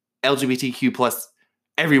 support LGBTQ plus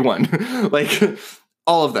everyone. Like,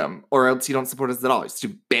 all of them, or else you don't support us at all. You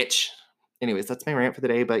stupid bitch. Anyways, that's my rant for the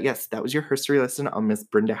day. But yes, that was your history lesson on Miss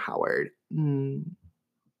Brenda Howard.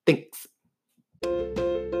 Thanks.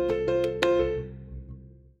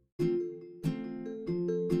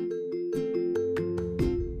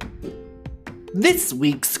 This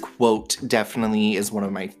week's quote definitely is one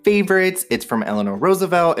of my favorites. It's from Eleanor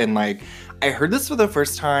Roosevelt, and like, I heard this for the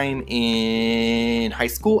first time in high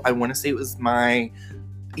school. I want to say it was my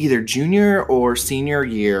either junior or senior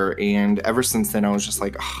year, and ever since then I was just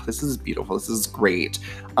like, oh, this is beautiful, this is great.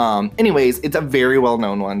 Anyways, it's a very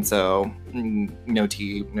well-known one, so no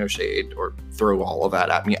tea, no shade, or throw all of that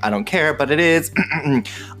at me, I don't care, but it is.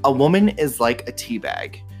 A woman is like a tea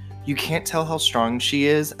bag. You can't tell how strong she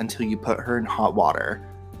is until you put her in hot water.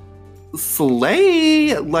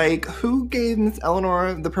 Slay! Like, who gave Miss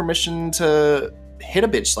Eleanor the permission to hit a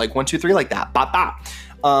bitch like 1, 2, 3 like that? Bop, bop.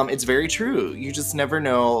 It's very true. You just never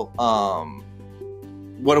know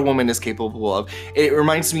what a woman is capable of. It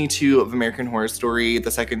reminds me too of American Horror Story,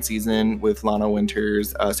 the second season with Lana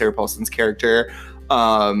Winters, Sarah Paulson's character,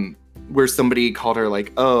 where somebody called her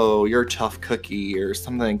like, oh, you're a tough cookie or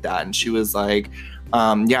something like that. And she was like,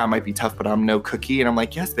 yeah, I might be tough, but I'm no cookie. And I'm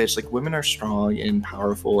like, yes, bitch, like, women are strong and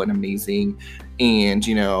powerful and amazing. And,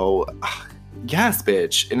 you know, yes,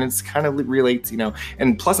 bitch. And it's kind of relates, you know,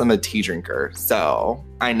 and plus I'm a tea drinker. So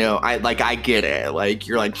I know, I get it. Like,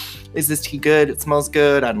 you're like, is this tea good? It smells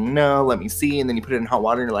good. I don't know. Let me see. And then you put it in hot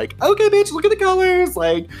water and you're like, okay, bitch, look at the colors,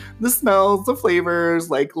 like the smells, the flavors,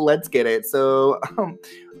 like, let's get it. So,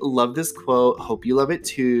 love this quote. Hope you love it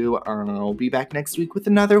too. I'll be back next week with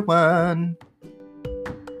another one.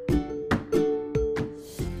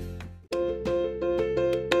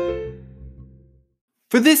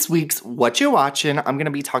 For this week's What You Watchin', I'm going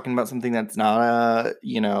to be talking about something that's not a,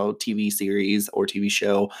 you know, TV series or TV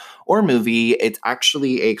show or movie. It's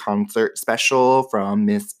actually a concert special from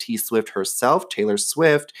Miss T Swift herself, Taylor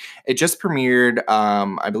Swift. It just premiered,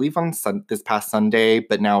 I believe on this past Sunday,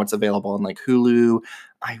 but now it's available on like Hulu.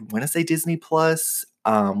 I want to say Disney Plus.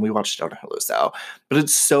 We watched it on Hulu, so, but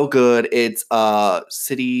it's so good. It's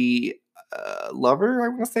City Lover, I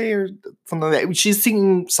want to say, or something like that. She's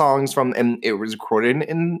singing songs from, and it was recorded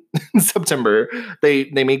in September. They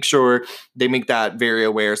make sure they make that very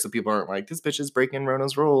aware, so people aren't like, this bitch is breaking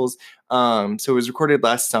Rona's rules. So it was recorded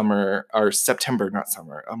last summer, or September, not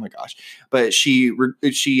summer. Oh my gosh! But she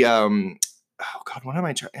oh God, what am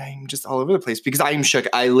I trying? I'm just all over the place because I'm shook.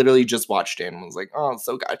 I literally just watched it and was like, oh, it's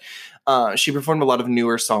so good. She performed a lot of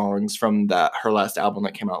newer songs from her last album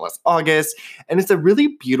that came out last August. And it's a really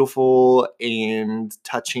beautiful and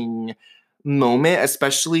touching moment,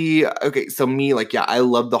 especially, okay, so me, like, yeah, I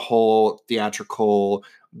love the whole theatrical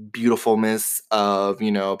beautifulness of,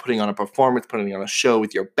 you know, putting on a performance, putting on a show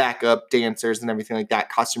with your backup dancers and everything like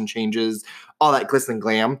that, costume changes, all that glitz and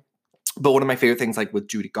glam. But one of my favorite things, like with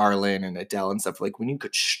Judy Garland and Adele and stuff, like when you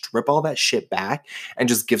could strip all that shit back and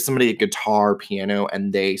just give somebody a guitar, piano,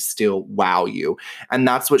 and they still wow you. And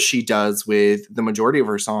that's what she does with the majority of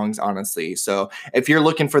her songs, honestly. So if you're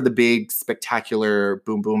looking for the big, spectacular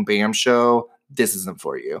boom, boom, bam show, this isn't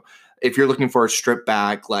for you. If you're looking for a strip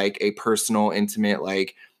back, like a personal, intimate,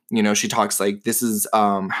 like, you know, she talks like, this is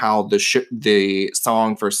how the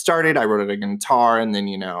song first started. I wrote it on guitar, and then,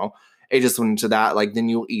 you know, it just went into that. Like, then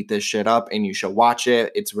you'll eat this shit up and you should watch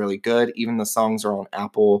it. It's really good. Even the songs are on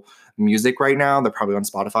Apple Music right now. They're probably on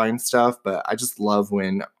Spotify and stuff. But I just love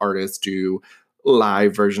when artists do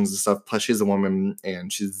live versions of stuff. Plus, she's a woman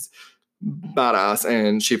and she's badass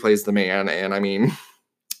and she plays the man. And I mean,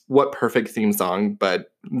 what perfect theme song,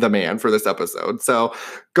 but the man for this episode. So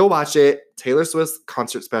go watch it. Taylor Swift's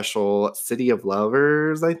concert special, City of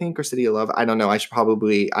Lovers, I think, or City of Love. I don't know. I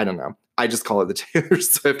don't know. I just call it the Taylor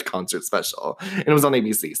Swift concert special. And it was on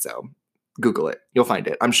ABC, so Google it. You'll find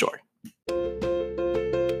it, I'm sure.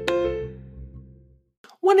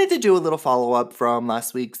 Wanted to do a little follow-up from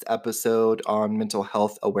last week's episode on Mental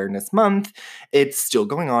Health Awareness Month. It's still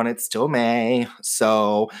going on. It's still May.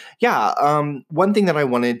 So, yeah, one thing that I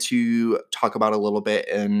wanted to talk about a little bit,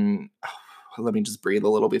 and let me just breathe a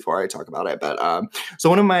little before I talk about it. But so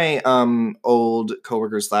one of my old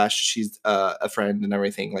coworkers / she's a friend and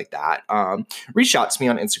everything like that, reached out to me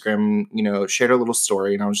on Instagram, you know, shared a little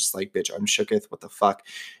story, and I was just like, bitch, I'm shooketh. What the fuck?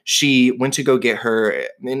 She went to go get her,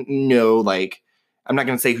 I'm not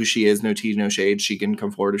going to say who she is, no tea, no shade. She can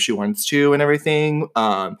come forward if she wants to and everything.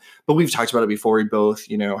 But we've talked about it before. We both,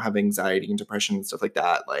 you know, have anxiety and depression and stuff like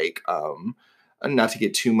that. Like, not to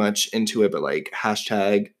get too much into it, but like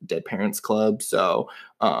hashtag Dead Parents Club. So,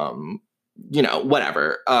 you know,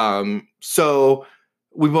 whatever. So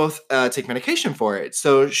we both take medication for it.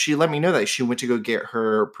 So she let me know that she went to go get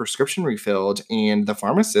her prescription refilled, and the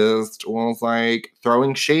pharmacist was like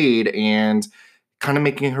throwing shade and kind of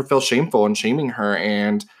making her feel shameful and shaming her.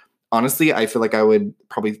 And honestly, I feel like I would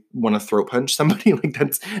probably want to throat punch somebody. Like,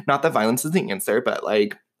 that's not that violence is the answer, but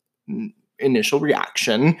like initial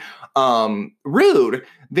reaction. Rude.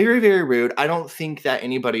 Very, very rude. I don't think that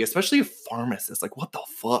anybody, especially a pharmacist, like what the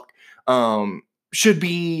fuck, should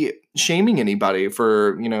be shaming anybody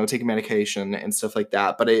for, you know, taking medication and stuff like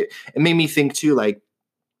that. But it made me think too, like,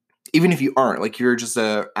 even if you aren't, like you're just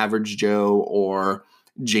a average Joe or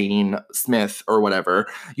Jane Smith or whatever,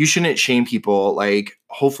 you shouldn't shame people. Like,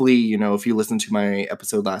 hopefully, you know, if you listened to my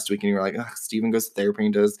episode last week and you're like, Steven goes to therapy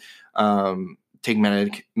and does take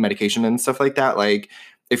medication and stuff like that, like,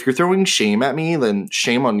 if you're throwing shame at me, then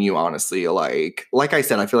shame on you, honestly. Like I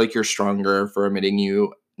said, I feel like you're stronger for admitting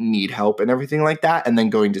you need help and everything like that, and then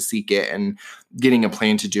going to seek it and getting a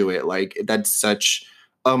plan to do it. Like, that's such,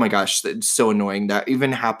 oh my gosh, that's so annoying. That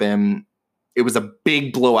even happened. It was a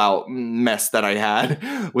big blowout mess that I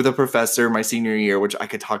had with a professor my senior year, which I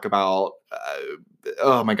could talk about.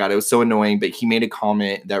 Oh my God, it was so annoying. But he made a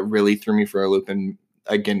comment that really threw me for a loop and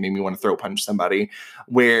again made me want to throat punch somebody,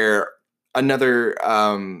 where another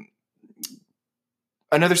friend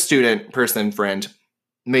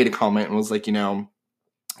made a comment and was like, you know,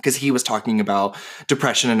 because he was talking about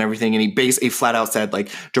depression and everything, and he basically flat out said,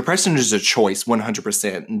 like, depression is a choice,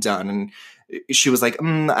 100% done. And she was like,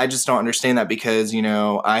 I just don't understand that, because, you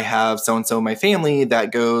know, I have so-and-so in my family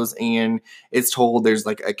that goes and is told there's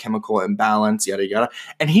like a chemical imbalance, yada, yada.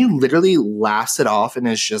 And he literally laughs it off and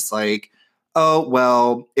is just like, oh,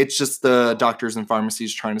 well, it's just the doctors and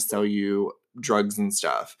pharmacies trying to sell you drugs and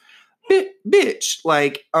stuff. Bitch,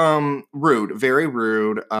 like, rude, very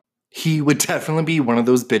rude. He would definitely be one of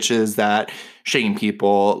those bitches that shame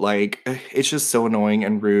people. Like, it's just so annoying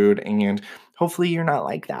and rude. And hopefully you're not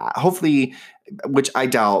like that. Hopefully, which I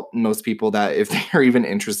doubt most people that if they're even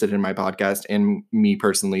interested in my podcast and me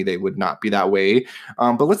personally, they would not be that way.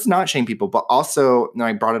 But let's not shame people. But also, and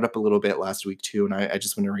I brought it up a little bit last week too, and I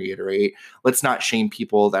just want to reiterate, let's not shame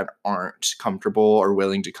people that aren't comfortable or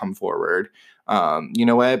willing to come forward. You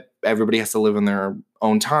know what? Everybody has to live in their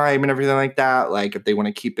own time and everything like that. Like, if they want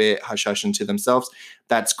to keep it hush hush into themselves,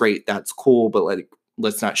 that's great. That's cool. But like,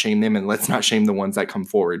 let's not shame them, and let's not shame the ones that come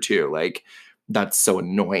forward too. Like, that's so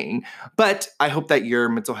annoying. But I hope that your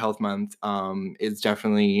mental health month is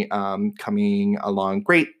definitely coming along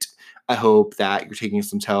great. I hope that you're taking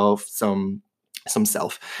some time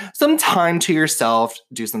to yourself,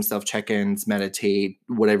 do some self check-ins, meditate,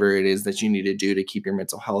 whatever it is that you need to do to keep your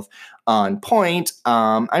mental health on point.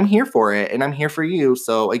 I'm here for it, and I'm here for you.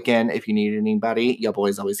 So again, if you need anybody, your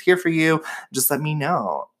boy's always here for you. Just let me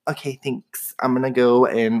know. Okay, thanks. I'm gonna go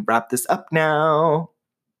and wrap this up now.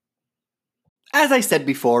 As I said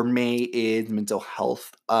before, May is mental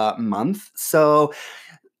health month. So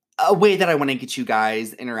a way that I want to get you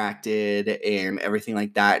guys interacted and everything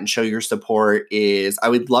like that and show your support is I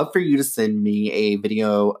would love for you to send me a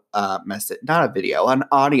video message, not a video, an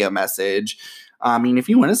audio message. I mean, if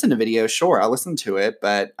you want to send a video, sure, I'll listen to it,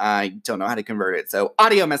 but I don't know how to convert it. So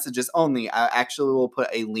audio messages only. I actually will put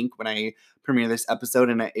a link when I premiere this episode,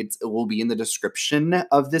 and it will be in the description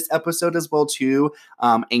of this episode as well too.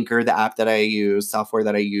 Anchor, the app that I use, software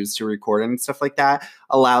that I use to record and stuff like that,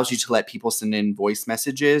 allows you to let people send in voice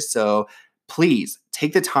messages. So please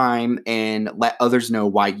take the time and let others know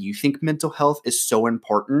why you think mental health is so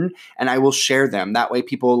important, and I will share them. That way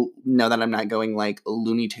people know that I'm not going like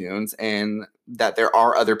Looney Tunes and that there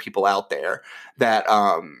are other people out there that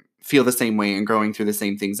feel the same way and going through the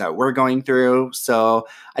same things that we're going through. So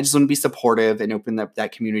I just want to be supportive and open up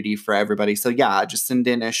that community for everybody. So yeah, just send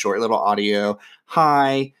in a short little audio.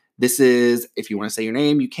 Hi, this is, if you want to say your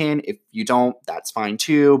name, you can. If you don't, that's fine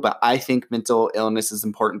too. But I think mental illness is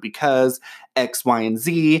important because X, Y, and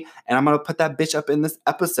Z. And I'm going to put that bitch up in this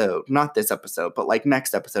episode. Not this episode, but like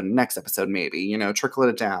next episode maybe, you know, trickle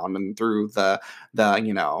it down and through the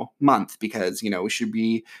you know, month, because, you know, we should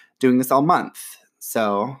be doing this all month.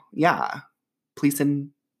 So yeah, please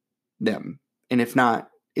send them. And if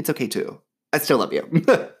not, it's okay too. I still love you.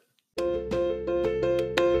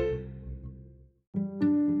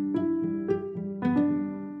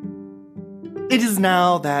 It is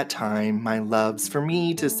now that time, my loves, for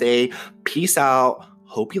me to say peace out.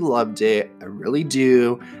 Hope you loved it. I really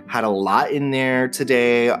do. Had a lot in there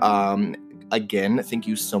today. Again, thank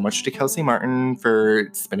you so much to Kelsey Martin for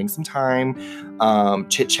spending some time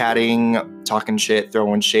chit-chatting, talking shit,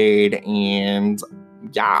 throwing shade, and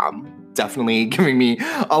yeah, definitely giving me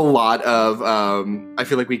a lot of, I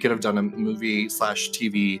feel like we could have done a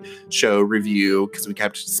movie/TV show review because we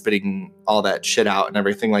kept spitting all that shit out and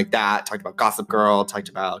everything like that. Talked about Gossip Girl, talked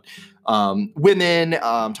about women,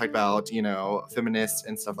 talked about, you know, feminists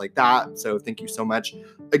and stuff like that. So thank you so much.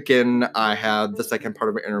 Again, I had the second part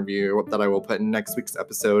of an interview that I will put in next week's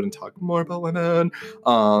episode and talk more about women.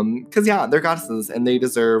 Because yeah, they're goddesses and they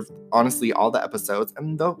deserve, honestly, all the episodes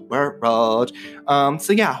in the world.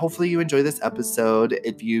 So yeah, hopefully you enjoyed this episode.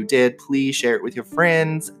 If you did, please share it with your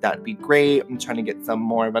friends. That'd be great. I'm trying to get some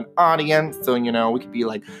more of an audience, so, you know, we could be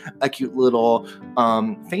like a cute little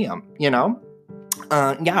fam, you know?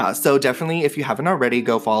 Yeah, so definitely, if you haven't already,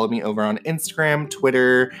 go follow me over on Instagram,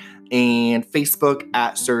 Twitter, and Facebook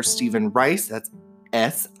at Sir Stephen Rice. That's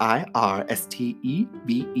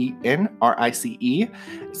SirStevenRice.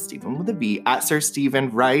 Stephen with a V, at Sir Stephen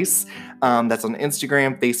Rice. That's on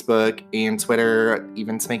Instagram, Facebook, and Twitter.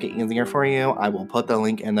 Even to make it easier for you, I will put the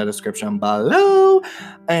link in the description below.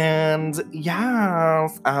 And yeah,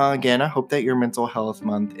 again, I hope that your mental health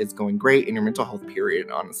month is going great, and your mental health period,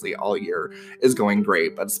 honestly, all year is going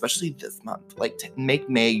great, but especially this month. Like, make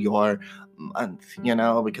May your month, you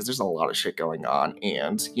know, because there's a lot of shit going on.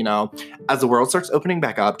 And, you know, as the world starts opening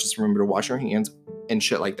back up, just remember to wash your hands and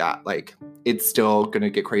shit like that. Like, it's still gonna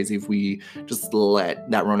get crazy if we just let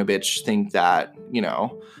that Rona bitch think that, you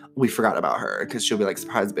know, we forgot about her, because she'll be like,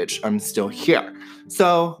 surprise bitch, I'm still here.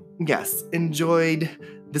 So yes, enjoyed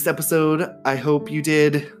this episode. I hope you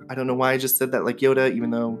did. I don't know why I just said that like Yoda, even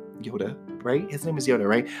though Yoda, right? His name is Yoda,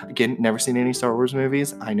 right? Again, never seen any Star Wars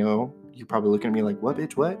movies. I know you're probably looking at me like, what,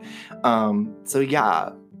 bitch, what? So yeah,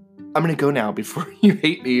 I'm gonna go now before you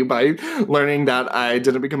hate me by learning that I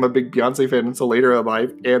didn't become a big Beyonce fan until later in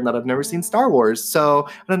life, and that I've never seen Star Wars. So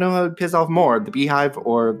I don't know how to piss off more, the Beehive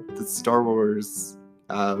or the Star Wars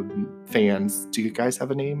fans. Do you guys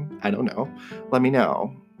have a name? I don't know. Let me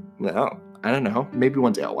know. Well, I don't know. Maybe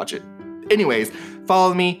one day I'll watch it. Anyways,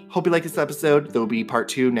 follow me. Hope you like this episode. There will be part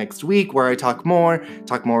 2 next week where I talk more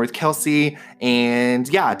with Kelsey. And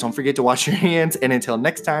yeah, don't forget to wash your hands. And until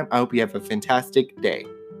next time, I hope you have a fantastic day.